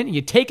swoop in and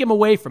you take him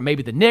away from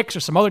maybe the Knicks or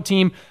some other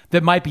team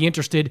that might be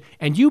interested,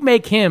 and you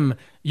make him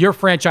your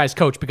franchise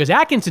coach, because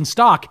Atkinson's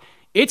stock,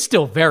 it's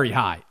still very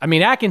high. I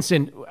mean,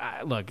 Atkinson,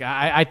 look,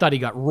 I thought he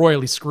got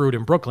royally screwed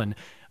in Brooklyn,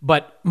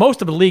 but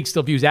most of the league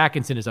still views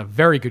Atkinson as a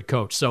very good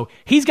coach. So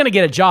he's going to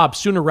get a job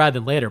sooner rather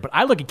than later. But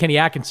I look at Kenny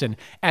Atkinson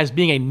as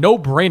being a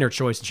no-brainer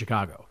choice in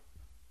Chicago.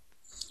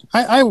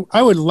 I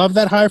would love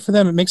that hire for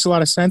them. It makes a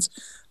lot of sense.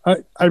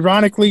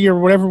 Ironically, or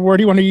whatever word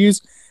you want to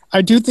use,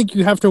 I do think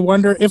you have to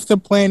wonder if the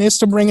plan is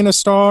to bring in a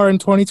star in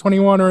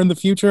 2021 or in the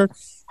future.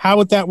 How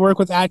would that work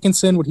with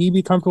Atkinson? Would he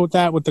be comfortable with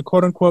that? Would the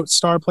quote-unquote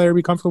star player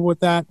be comfortable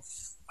with that?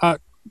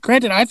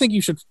 Granted, I think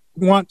you should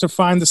want to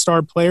find the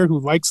star player who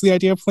likes the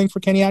idea of playing for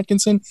Kenny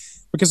Atkinson,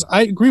 because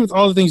I agree with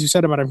all the things you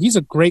said about him. He's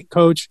a great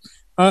coach.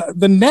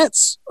 The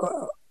Nets,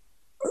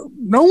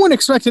 no one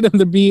expected him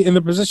to be in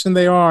the position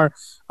they are,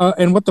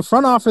 and what the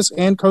front office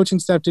and coaching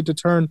staff did to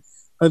turn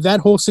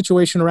that whole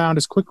situation around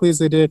as quickly as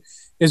they did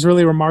is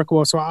really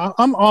remarkable. So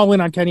I'm all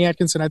in on Kenny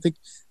Atkinson. I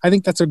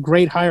think that's a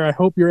great hire. I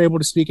hope you're able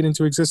to speak it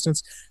into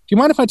existence. Do you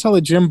mind if I tell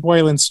a Jim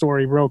Boylen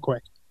story real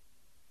quick?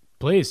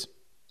 Please.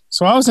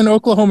 So I was in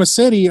Oklahoma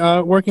City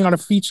working on a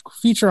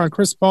feature on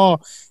Chris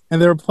Paul,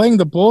 and they were playing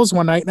the Bulls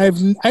one night,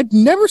 and I'd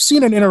never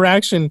seen an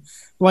interaction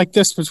like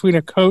this between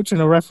a coach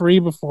and a referee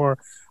before.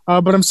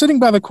 But I'm sitting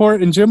by the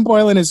court, and Jim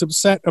Boylen is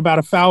upset about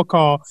a foul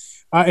call,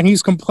 and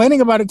he's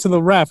complaining about it to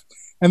the ref.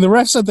 And the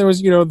ref said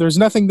there's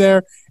nothing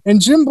there. And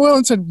Jim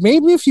Boylen said,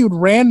 maybe if you'd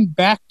ran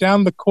back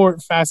down the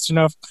court fast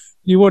enough,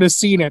 you would have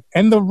seen it.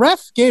 And the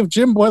ref gave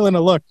Jim Boylen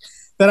a look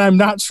that I'm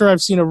not sure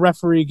I've seen a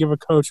referee give a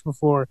coach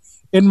before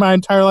in my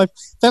entire life.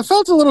 That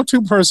felt a little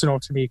too personal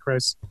to me,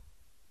 Chris.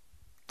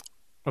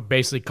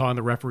 Basically calling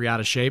the referee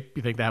out of shape.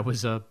 You think that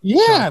was a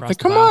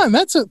come on,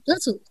 that's a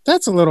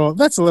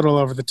little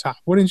over the top.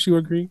 Wouldn't you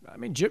agree? I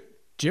mean, Jim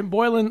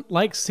Boylen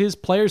likes his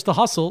players to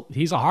hustle.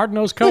 He's a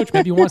hard-nosed coach.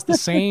 Maybe he wants the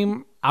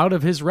same out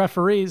of his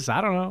referees. I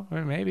don't know.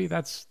 Maybe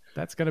that's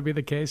going to be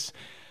the case.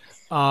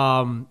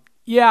 I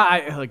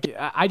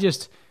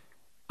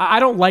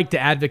don't like to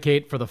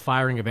advocate for the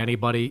firing of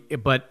anybody,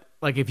 but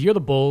like if you're the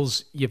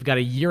Bulls, you've got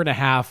a year and a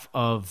half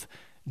of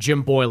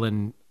Jim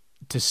Boylen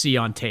to see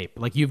on tape.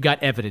 Like you've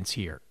got evidence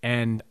here,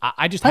 and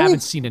I haven't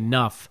seen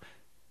enough.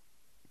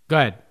 Go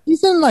ahead.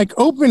 He's in like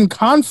open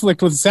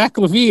conflict with Zach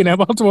LaVine at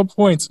multiple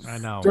points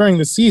during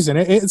the season.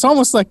 It's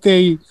almost like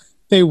they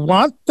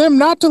want them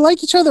not to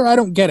like each other. I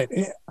don't get it.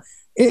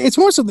 It's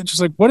more so that just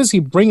like, what is he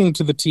bringing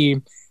to the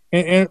team?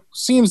 And it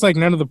seems like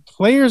none of the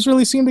players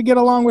really seem to get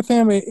along with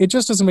him. It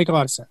just doesn't make a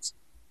lot of sense.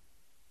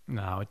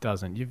 No, it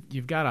doesn't.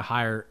 You've got to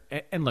hire.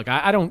 And look,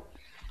 I don't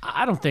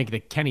think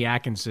that Kenny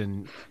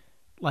Atkinson,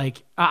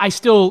 like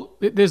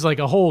there's like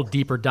a whole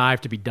deeper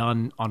dive to be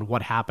done on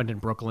what happened in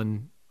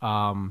Brooklyn,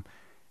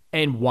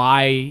 and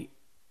why,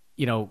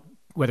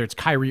 whether it's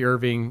Kyrie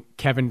Irving,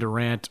 Kevin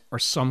Durant, or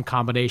some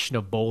combination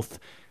of both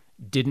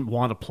didn't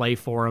want to play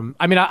for him.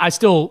 I mean,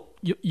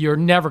 you're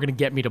never going to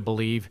get me to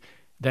believe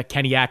that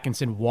Kenny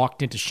Atkinson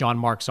walked into Sean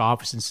Marks'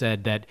 office and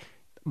said that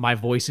my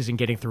voice isn't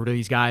getting through to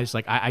these guys.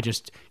 Like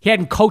he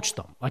hadn't coached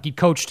them. Like he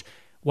coached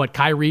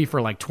Kyrie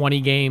for like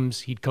 20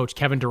 games. He'd coached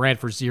Kevin Durant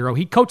for 0.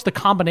 He coached the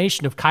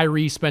combination of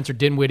Kyrie, Spencer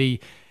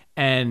Dinwiddie,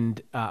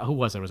 and who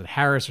was it? Was it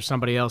Harris or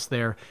somebody else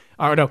there?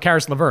 Or no,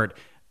 Karis LeVert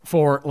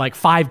for like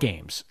 5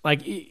 games.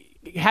 Like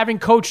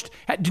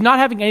not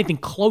having anything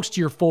close to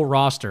your full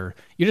roster,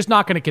 you're just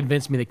not going to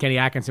convince me that Kenny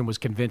Atkinson was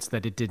convinced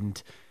that it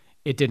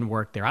didn't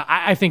work there.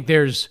 I think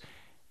there's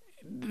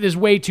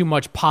way too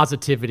much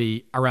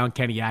positivity around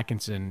Kenny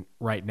Atkinson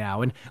right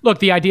now. And look,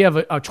 the idea of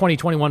a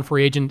 2021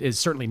 free agent is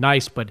certainly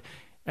nice, but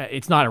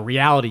it's not a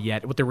reality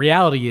yet. What the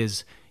reality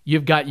is,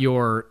 you've got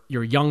your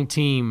young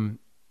team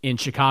in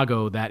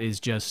Chicago that is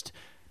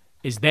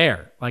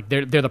there. Like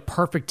they're the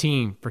perfect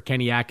team for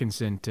Kenny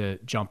Atkinson to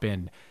jump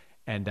in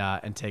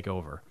and take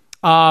over.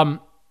 All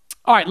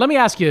right, let me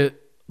ask you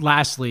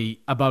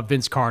lastly about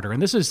Vince Carter.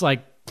 And this is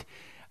like,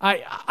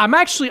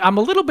 I'm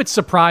a little bit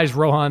surprised,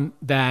 Rohan,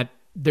 that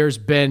there's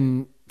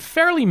been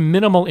fairly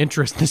minimal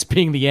interest in this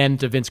being the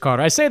end to Vince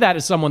Carter. I say that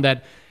as someone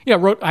that,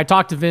 I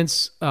talked to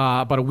Vince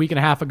about a week and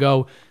a half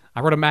ago.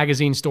 I wrote a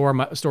magazine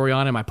story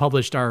on him. I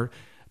published our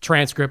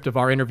transcript of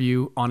our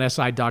interview on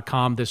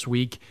SI.com this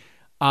week.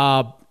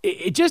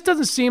 It just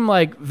doesn't seem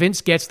like Vince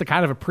gets the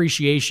kind of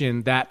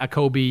appreciation that a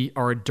Kobe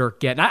or a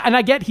Dirk get. And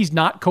I get he's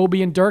not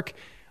Kobe and Dirk,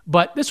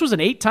 but this was an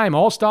 8-time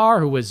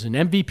All-Star who was an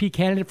MVP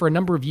candidate for a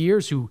number of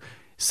years, who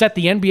set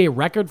the NBA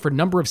record for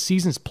number of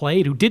seasons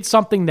played, who did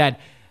something that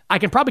I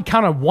can probably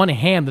count on one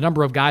hand the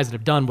number of guys that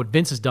have done what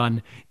Vince has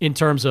done in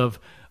terms of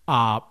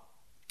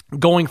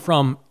going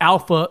from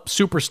alpha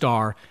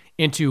superstar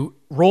into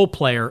role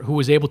player who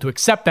was able to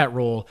accept that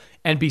role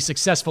and be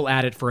successful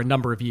at it for a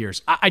number of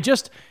years.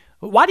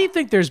 Why do you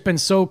think there's been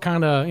so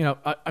kind of,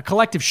 a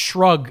collective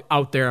shrug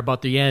out there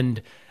about the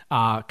end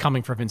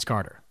coming from Vince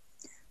Carter?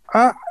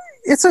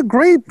 It's a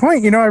great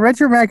point. I read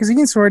your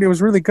magazine story. It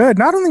was really good.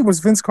 Not only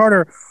was Vince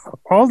Carter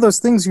all those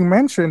things you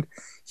mentioned,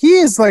 he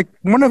is like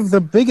one of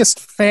the biggest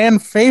fan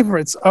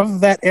favorites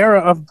of that era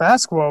of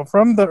basketball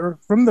from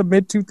the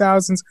mid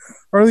 2000s,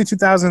 early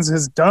 2000s.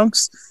 His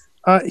dunks,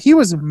 he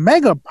was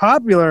mega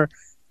popular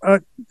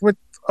with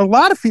a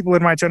lot of people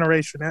in my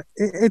generation.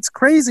 It's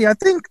crazy. I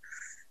think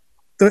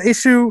the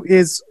issue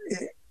is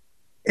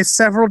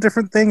several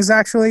different things,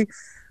 actually.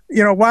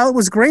 While it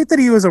was great that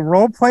he was a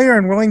role player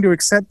and willing to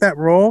accept that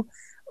role,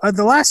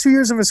 the last few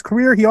years of his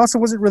career, he also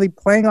wasn't really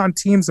playing on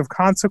teams of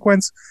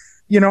consequence.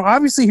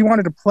 Obviously he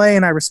wanted to play,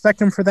 and I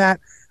respect him for that.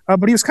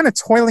 But he was kind of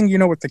toiling,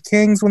 with the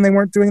Kings when they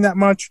weren't doing that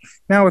much.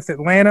 Now with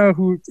Atlanta,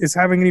 who is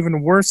having an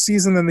even worse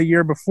season than the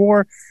year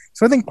before.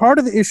 So I think part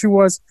of the issue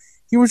was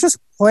he was just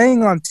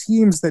playing on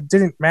teams that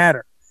didn't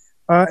matter.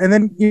 And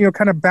then,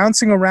 kind of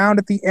bouncing around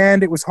at the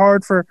end, it was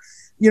hard for,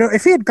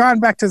 if he had gone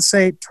back to,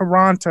 say,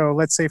 Toronto,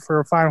 let's say for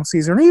a final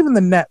season, or even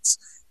the Nets,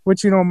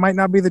 which, might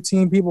not be the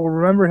team people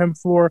remember him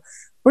for,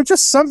 but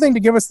just something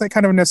to give us that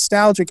kind of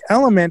nostalgic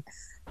element.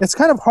 It's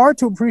kind of hard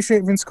to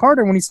appreciate Vince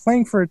Carter when he's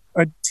playing for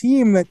a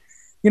team that,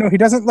 he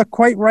doesn't look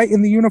quite right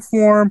in the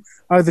uniform.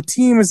 The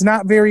team is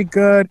not very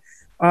good.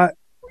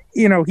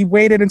 He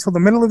waited until the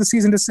middle of the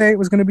season to say it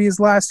was going to be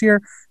his last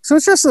year. So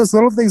it's just those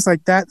little things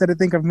like that I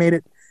think have made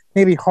it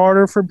maybe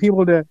harder for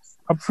people to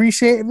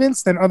appreciate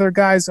Vince than other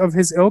guys of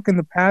his ilk in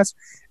the past.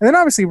 And then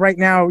obviously right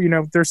now,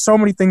 there's so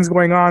many things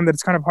going on that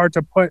it's kind of hard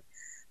to put,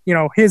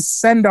 his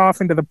send-off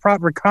into the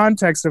proper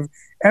context of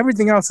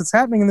everything else that's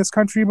happening in this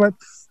country. But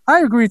I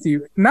agree with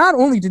you. Not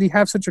only did he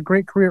have such a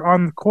great career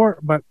on the court,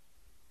 but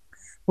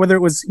whether it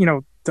was,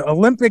 the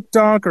Olympic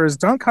dunk or his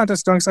dunk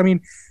contest dunks, I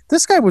mean,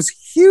 this guy was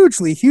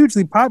hugely,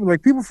 hugely popular.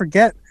 Like, people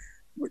forget,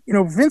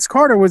 Vince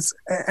Carter was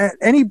at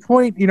any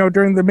point,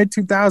 during the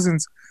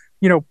mid-2000s,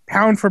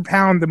 pound for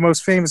pound, the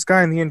most famous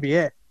guy in the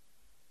NBA.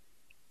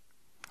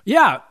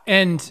 Yeah,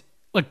 and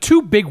like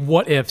two big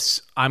what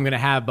ifs I'm going to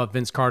have about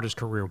Vince Carter's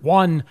career.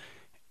 One,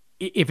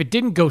 if it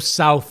didn't go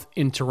south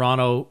in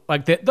Toronto,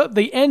 like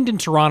the end in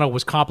Toronto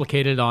was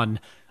complicated on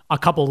a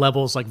couple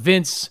levels. Like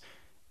Vince,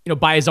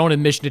 by his own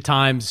admission at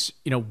times,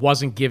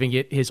 wasn't giving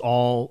it his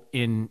all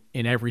in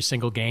every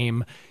single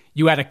game.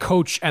 You had a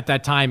coach at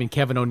that time in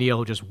Kevin O'Neal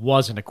who just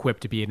wasn't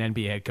equipped to be an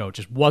NBA head coach,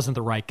 just wasn't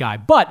the right guy.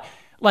 But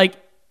like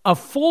a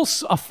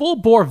full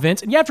bore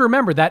Vince, and you have to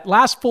remember that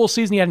last full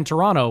season he had in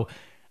Toronto,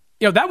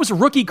 that was a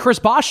rookie Chris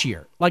Bosh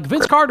year. Like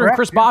Vince Carter and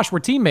Chris Bosh were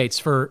teammates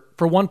for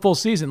one full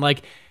season.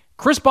 Like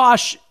Chris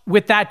Bosh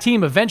with that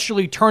team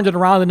eventually turned it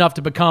around enough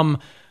to become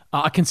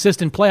a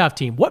consistent playoff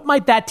team. What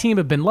might that team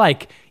have been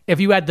like if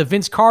you had the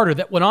Vince Carter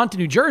that went on to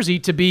New Jersey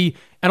to be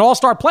an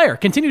all-star player,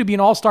 continue to be an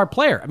all-star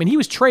player? I mean, he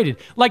was traded.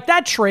 Like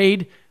that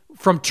trade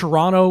from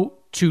Toronto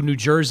to New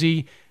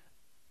Jersey,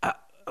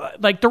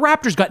 like the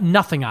Raptors got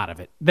nothing out of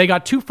it. They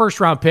got 2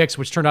 first-round picks,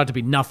 which turned out to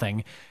be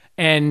nothing.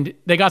 And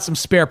they got some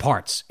spare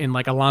parts in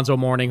like Alonzo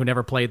Mourning, who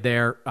never played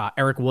there,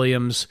 Eric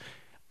Williams.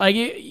 Like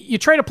you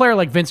trade a player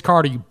like Vince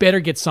Carter, you better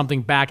get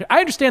something back. I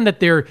understand that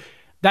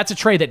that's a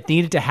trade that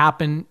needed to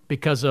happen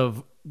because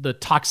of the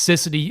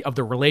toxicity of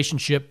the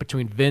relationship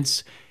between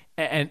Vince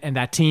and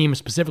that team,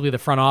 specifically the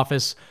front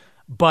office.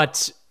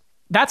 But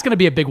that's going to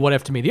be a big what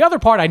if to me. The other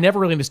part I never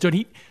really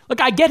understood.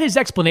 I get his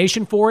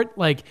explanation for it.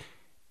 Like,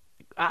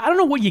 I don't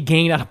know what you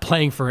gain out of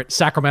playing for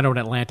Sacramento and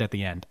Atlanta at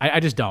the end. I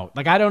just don't.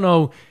 Like, I don't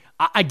know.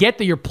 I get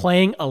that you're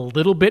playing a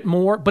little bit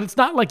more, but it's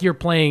not like you're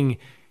playing,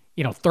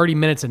 30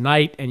 minutes a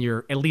night and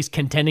you're at least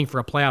contending for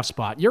a playoff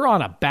spot. You're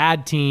on a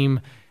bad team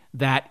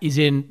that is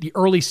in the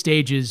early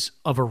stages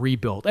of a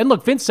rebuild. And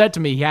look, Vince said to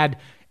me he had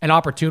an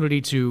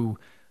opportunity to,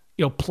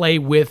 play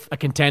with a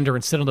contender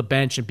and sit on the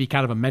bench and be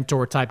kind of a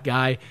mentor type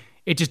guy.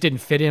 It just didn't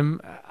fit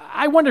him.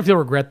 I wonder if he'll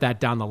regret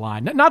that down the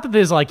line. Not that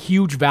there's like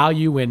huge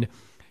value in,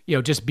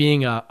 just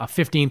being a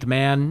 15th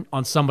man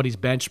on somebody's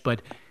bench,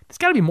 but there's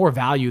got to be more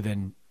value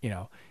than,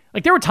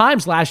 like there were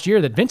times last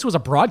year that Vince was a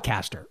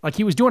broadcaster. Like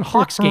he was doing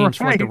Hawks games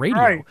for like the radio.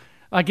 Right.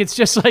 Like it's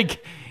just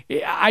like,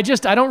 I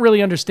don't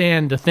really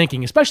understand the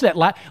thinking, especially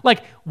that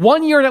like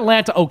 1 year in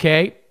Atlanta.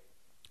 Okay.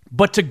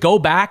 But to go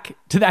back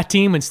to that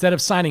team instead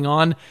of signing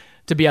on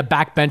to be a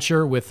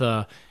backbencher with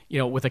a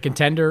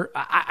contender.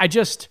 I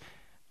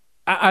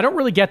don't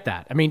really get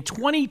that. I mean,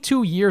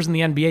 22 years in the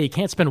NBA, you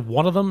can't spend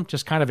one of them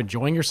just kind of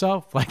enjoying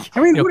yourself,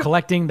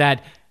 collecting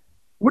that.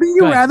 Wouldn't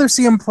you rather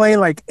see him play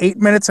like 8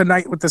 minutes a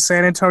night with the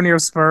San Antonio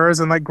Spurs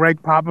and like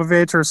Greg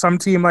Popovich or some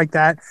team like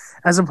that,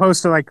 as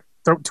opposed to like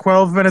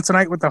 12 minutes a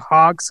night with the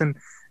Hawks? And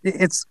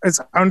it's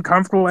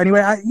uncomfortable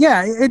anyway.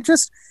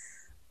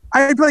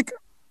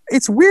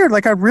 It's weird.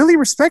 Like, I really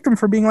respect him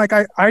for being like,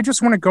 I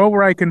just want to go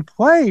where I can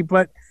play,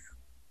 but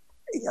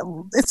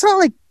it's not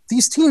like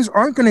these teams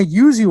aren't going to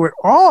use you at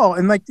all.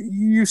 And like,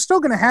 you're still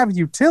going to have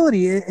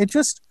utility. It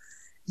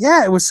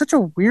was such a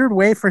weird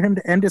way for him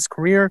to end his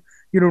career.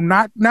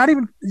 Not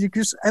even, you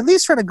just at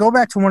least try to go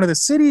back to one of the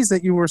cities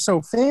that you were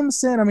so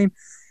famous in. I mean,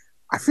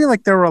 I feel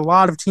like there were a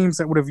lot of teams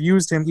that would have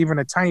used him even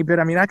a tiny bit.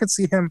 I mean, I could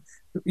see him,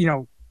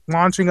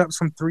 launching up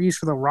some threes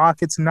for the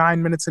Rockets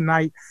 9 minutes a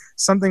night,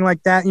 something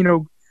like that.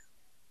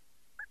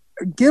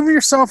 Give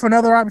yourself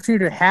another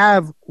opportunity to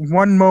have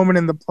one moment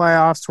in the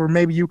playoffs where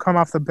maybe you come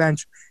off the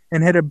bench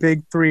and hit a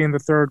big three in the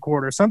third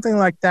quarter, something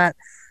like that.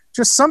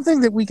 Just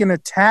something that we can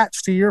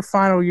attach to your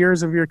final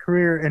years of your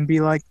career and be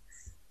like,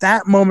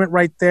 that moment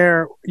right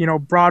there,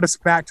 brought us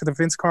back to the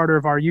Vince Carter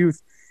of our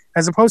youth,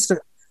 as opposed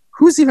to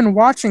who's even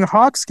watching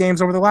Hawks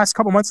games over the last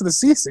couple months of the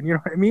season. You know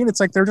what I mean?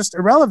 It's like they're just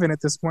irrelevant at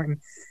this point.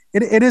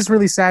 And it is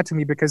really sad to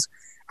me because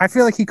I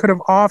feel like he could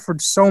have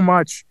offered so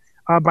much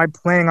by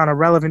playing on a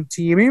relevant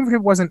team, even if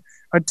it wasn't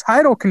a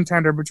title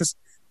contender, but just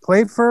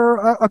played for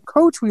a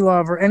coach we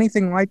love or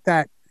anything like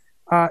that.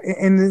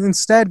 And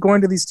instead going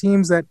to these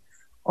teams that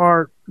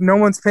are no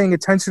one's paying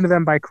attention to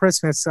them by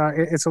Christmas,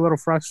 it's a little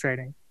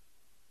frustrating.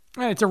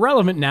 It's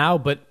irrelevant now,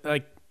 but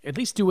like at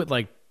least do it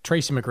like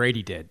Tracy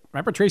McGrady did.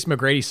 Remember Tracy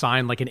McGrady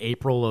signed like in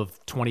April of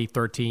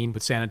 2013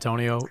 with San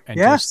Antonio and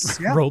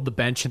rode the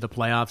bench in the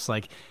playoffs.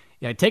 Like,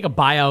 take a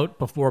buyout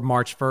before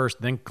March 1st,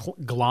 then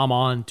glom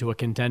on to a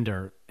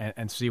contender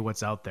and see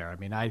what's out there. I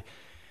mean, it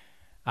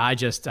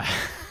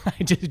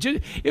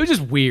was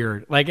just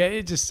weird. Like,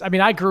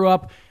 I grew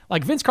up,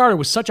 like Vince Carter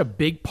was such a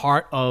big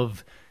part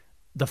of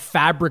the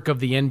fabric of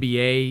the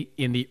NBA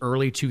in the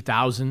early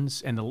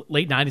 2000s and the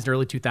late 90s and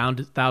early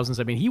 2000s.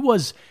 I mean, he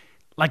was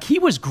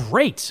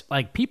great.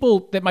 Like,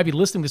 people that might be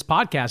listening to this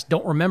podcast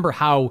don't remember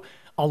how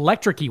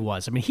electric he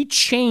was. I mean, he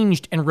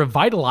changed and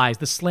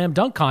revitalized the slam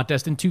dunk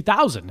contest in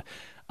 2000.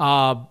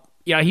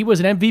 He was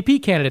an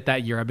MVP candidate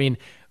that year. I mean,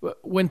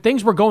 when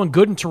things were going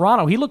good in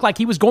Toronto, he looked like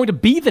he was going to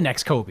be the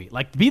next Kobe,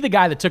 like be the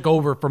guy that took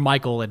over for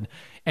Michael and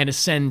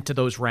ascend to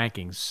those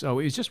rankings. So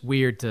it was just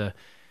weird to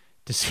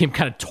see him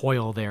kind of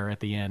toil there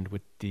at the end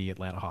with the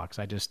Atlanta Hawks.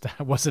 I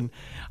wasn't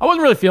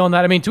really feeling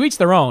that. I mean, to each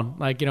their own.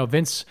 Like,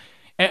 Vince.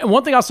 And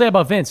one thing I'll say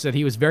about Vince, that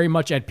he was very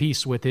much at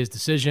peace with his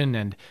decision.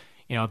 And,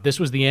 if this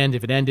was the end,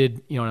 if it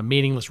ended, in a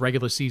meaningless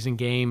regular season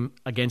game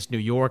against New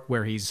York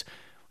where he's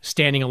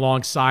standing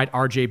alongside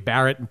RJ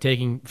Barrett and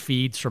taking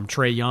feeds from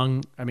Trae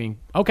Young, I mean,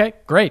 okay,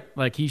 great.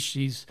 Like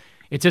it's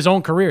his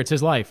own career. It's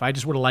his life. I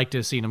just would have liked to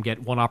have seen him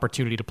get one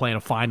opportunity to play in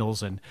a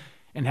finals and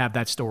have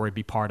that story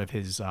be part of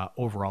his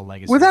overall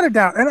legacy. Without a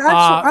doubt. And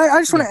actually,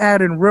 I just want to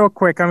add in real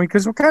quick. I mean,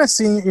 because we're kind of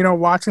seeing,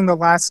 watching The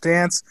Last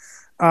Dance,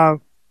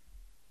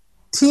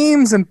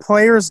 teams and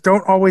players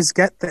don't always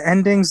get the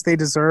endings they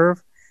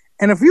deserve.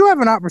 And if you have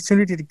an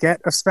opportunity to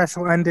get a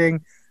special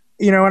ending,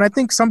 and I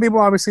think some people,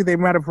 obviously, they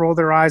might have rolled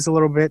their eyes a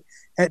little bit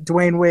at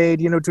Dwayne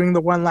Wade, doing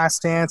the one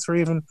last dance, or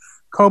even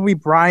Kobe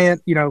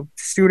Bryant,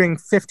 shooting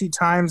 50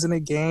 times in a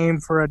game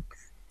for a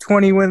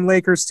 20-win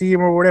Lakers team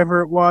or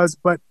whatever it was.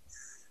 But,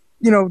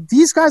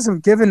 these guys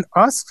have given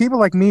us, people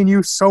like me and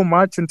you, so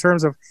much in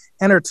terms of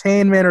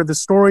entertainment or the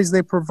stories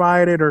they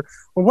provided or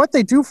what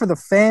they do for the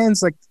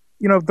fans. Like,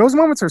 those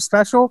moments are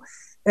special.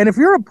 And if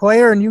you're a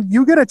player and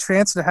you get a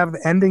chance to have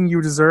the ending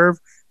you deserve,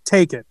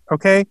 take it,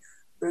 okay?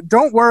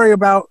 Don't worry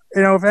about,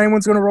 if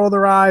anyone's going to roll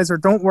their eyes, or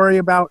don't worry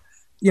about,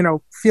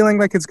 feeling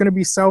like it's going to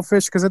be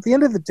selfish, because at the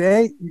end of the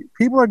day,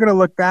 people are going to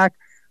look back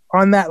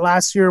on that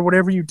last year,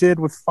 whatever you did,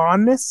 with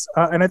fondness.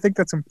 And I think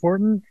that's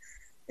important.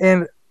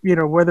 And,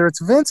 whether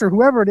it's Vince or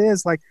whoever it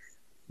is, like,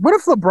 what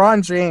if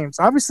LeBron James,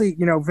 obviously,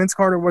 Vince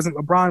Carter wasn't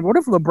LeBron. What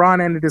if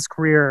LeBron ended his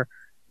career,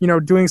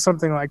 doing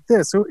something like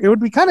this? So it would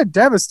be kind of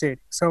devastating.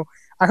 So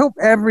I hope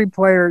every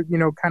player,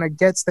 kind of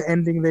gets the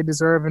ending they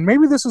deserve. And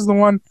maybe this was the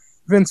one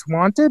Vince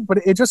wanted, but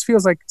it just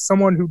feels like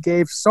someone who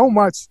gave so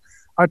much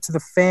to the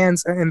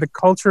fans and the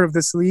culture of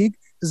this league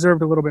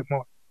deserved a little bit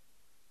more.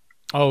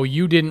 Oh,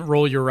 you didn't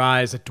roll your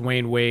eyes at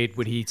Dwayne Wade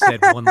when he said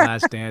one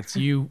last dance.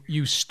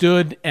 You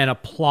stood and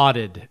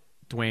applauded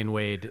Dwayne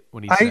Wade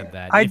when he said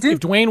that.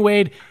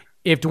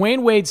 If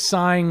Dwayne Wade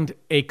signed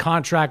a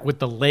contract with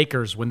the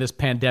Lakers when this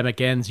pandemic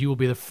ends, you will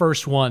be the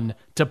first one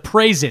to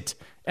praise it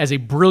as a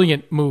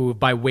brilliant move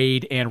by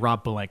Wade and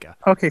Rob Pelinka.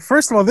 Okay,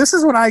 first of all, this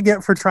is what I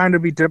get for trying to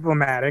be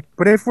diplomatic.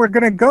 But if we're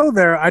going to go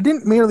there, I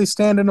didn't merely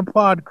stand and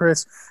applaud,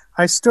 Chris.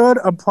 I stood,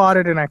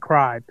 applauded, and I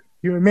cried.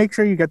 You make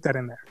sure you get that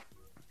in there.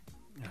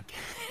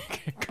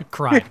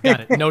 Cried.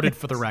 Got it. Noted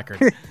for the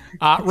record.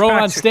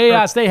 Rohan, stay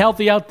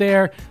healthy out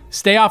there.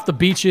 Stay off the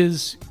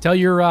beaches. Tell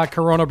your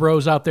Corona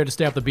bros out there to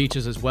stay off the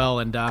beaches as well.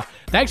 And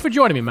thanks for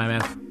joining me, my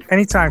man.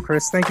 Anytime,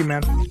 Chris. Thank you,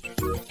 man.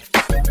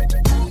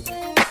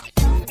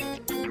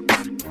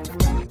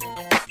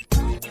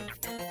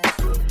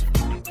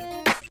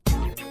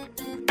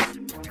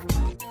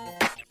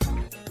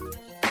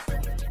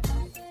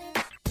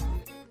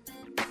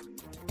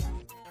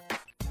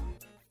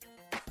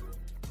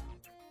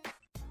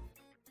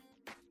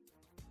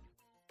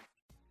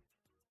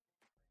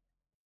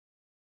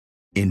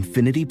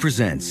 Infiniti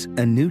presents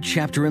a new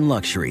chapter in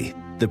luxury,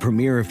 the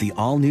premiere of the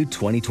all-new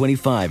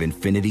 2025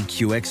 Infiniti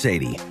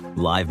QX80,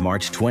 live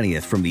March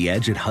 20th from the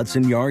Edge at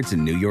Hudson Yards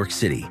in New York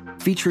City,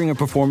 featuring a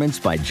performance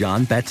by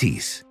Jon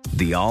Batiste.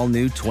 The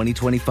all-new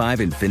 2025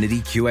 Infiniti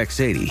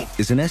QX80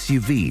 is an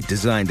SUV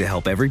designed to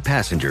help every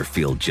passenger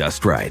feel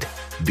just right.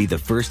 Be the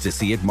first to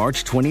see it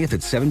March 20th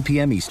at 7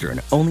 p.m.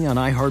 Eastern, only on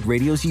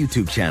iHeartRadio's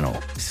YouTube channel.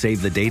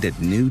 Save the date at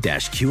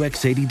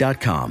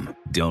new-QX80.com.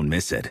 Don't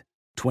miss it.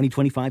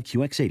 2025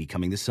 QX80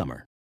 coming this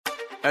summer.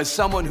 As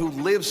someone who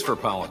lives for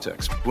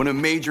politics, when a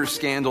major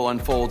scandal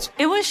unfolds,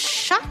 it was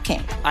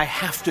shocking. I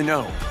have to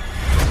know,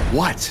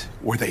 what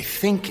were they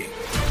thinking?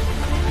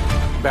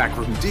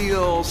 Backroom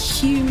deals,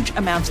 huge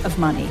amounts of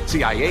money,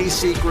 CIA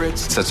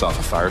secrets, sets off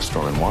a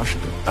firestorm in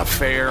Washington,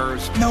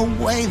 affairs. No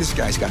way this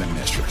guy's got a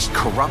mistress.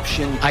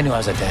 Corruption. I knew I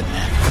was a dead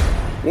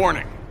man.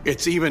 Warning,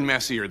 it's even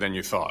messier than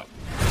you thought.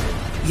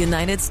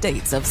 United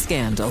States of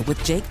Scandal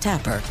with Jake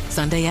Tapper,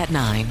 Sunday at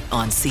 9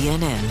 on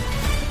CNN.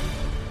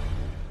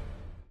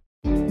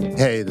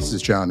 Hey, this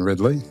is John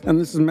Ridley. And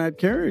this is Matt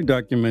Carey,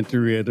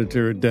 documentary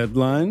editor at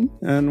Deadline.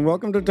 And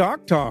welcome to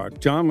Talk Talk.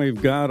 John, we've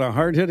got a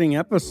hard-hitting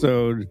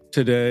episode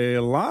today.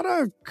 A lot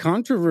of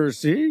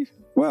controversy.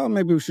 Well,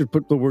 maybe we should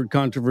put the word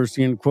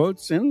controversy in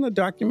quotes in the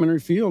documentary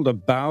field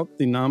about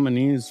the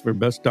nominees for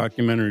Best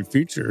Documentary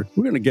Feature.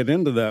 We're going to get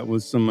into that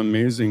with some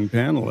amazing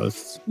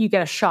panelists. You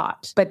get a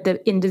shot, but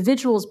the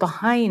individuals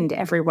behind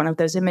every one of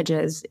those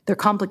images, they're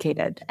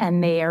complicated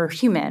and they are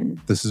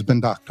human. This has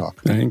been Doc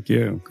Talk. Thank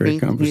you.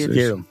 Great conversation. Thank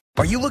you.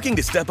 Are you looking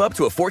to step up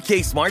to a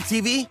 4K smart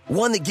TV?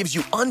 One that gives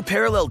you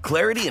unparalleled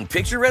clarity and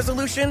picture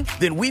resolution?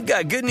 Then we've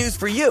got good news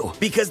for you,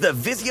 because the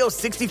Vizio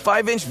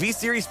 65-inch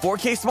V-Series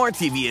 4K smart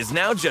TV is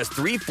now just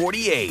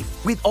 $348.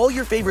 With all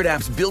your favorite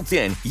apps built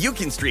in, you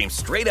can stream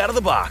straight out of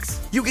the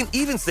box. You can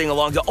even sing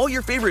along to all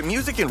your favorite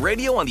music and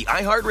radio on the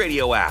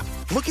iHeartRadio app.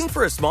 Looking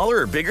for a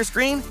smaller or bigger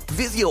screen?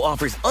 Vizio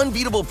offers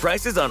unbeatable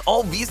prices on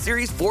all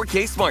V-Series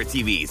 4K smart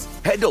TVs.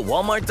 Head to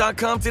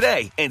Walmart.com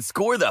today and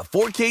score the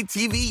 4K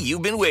TV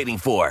you've been waiting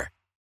for.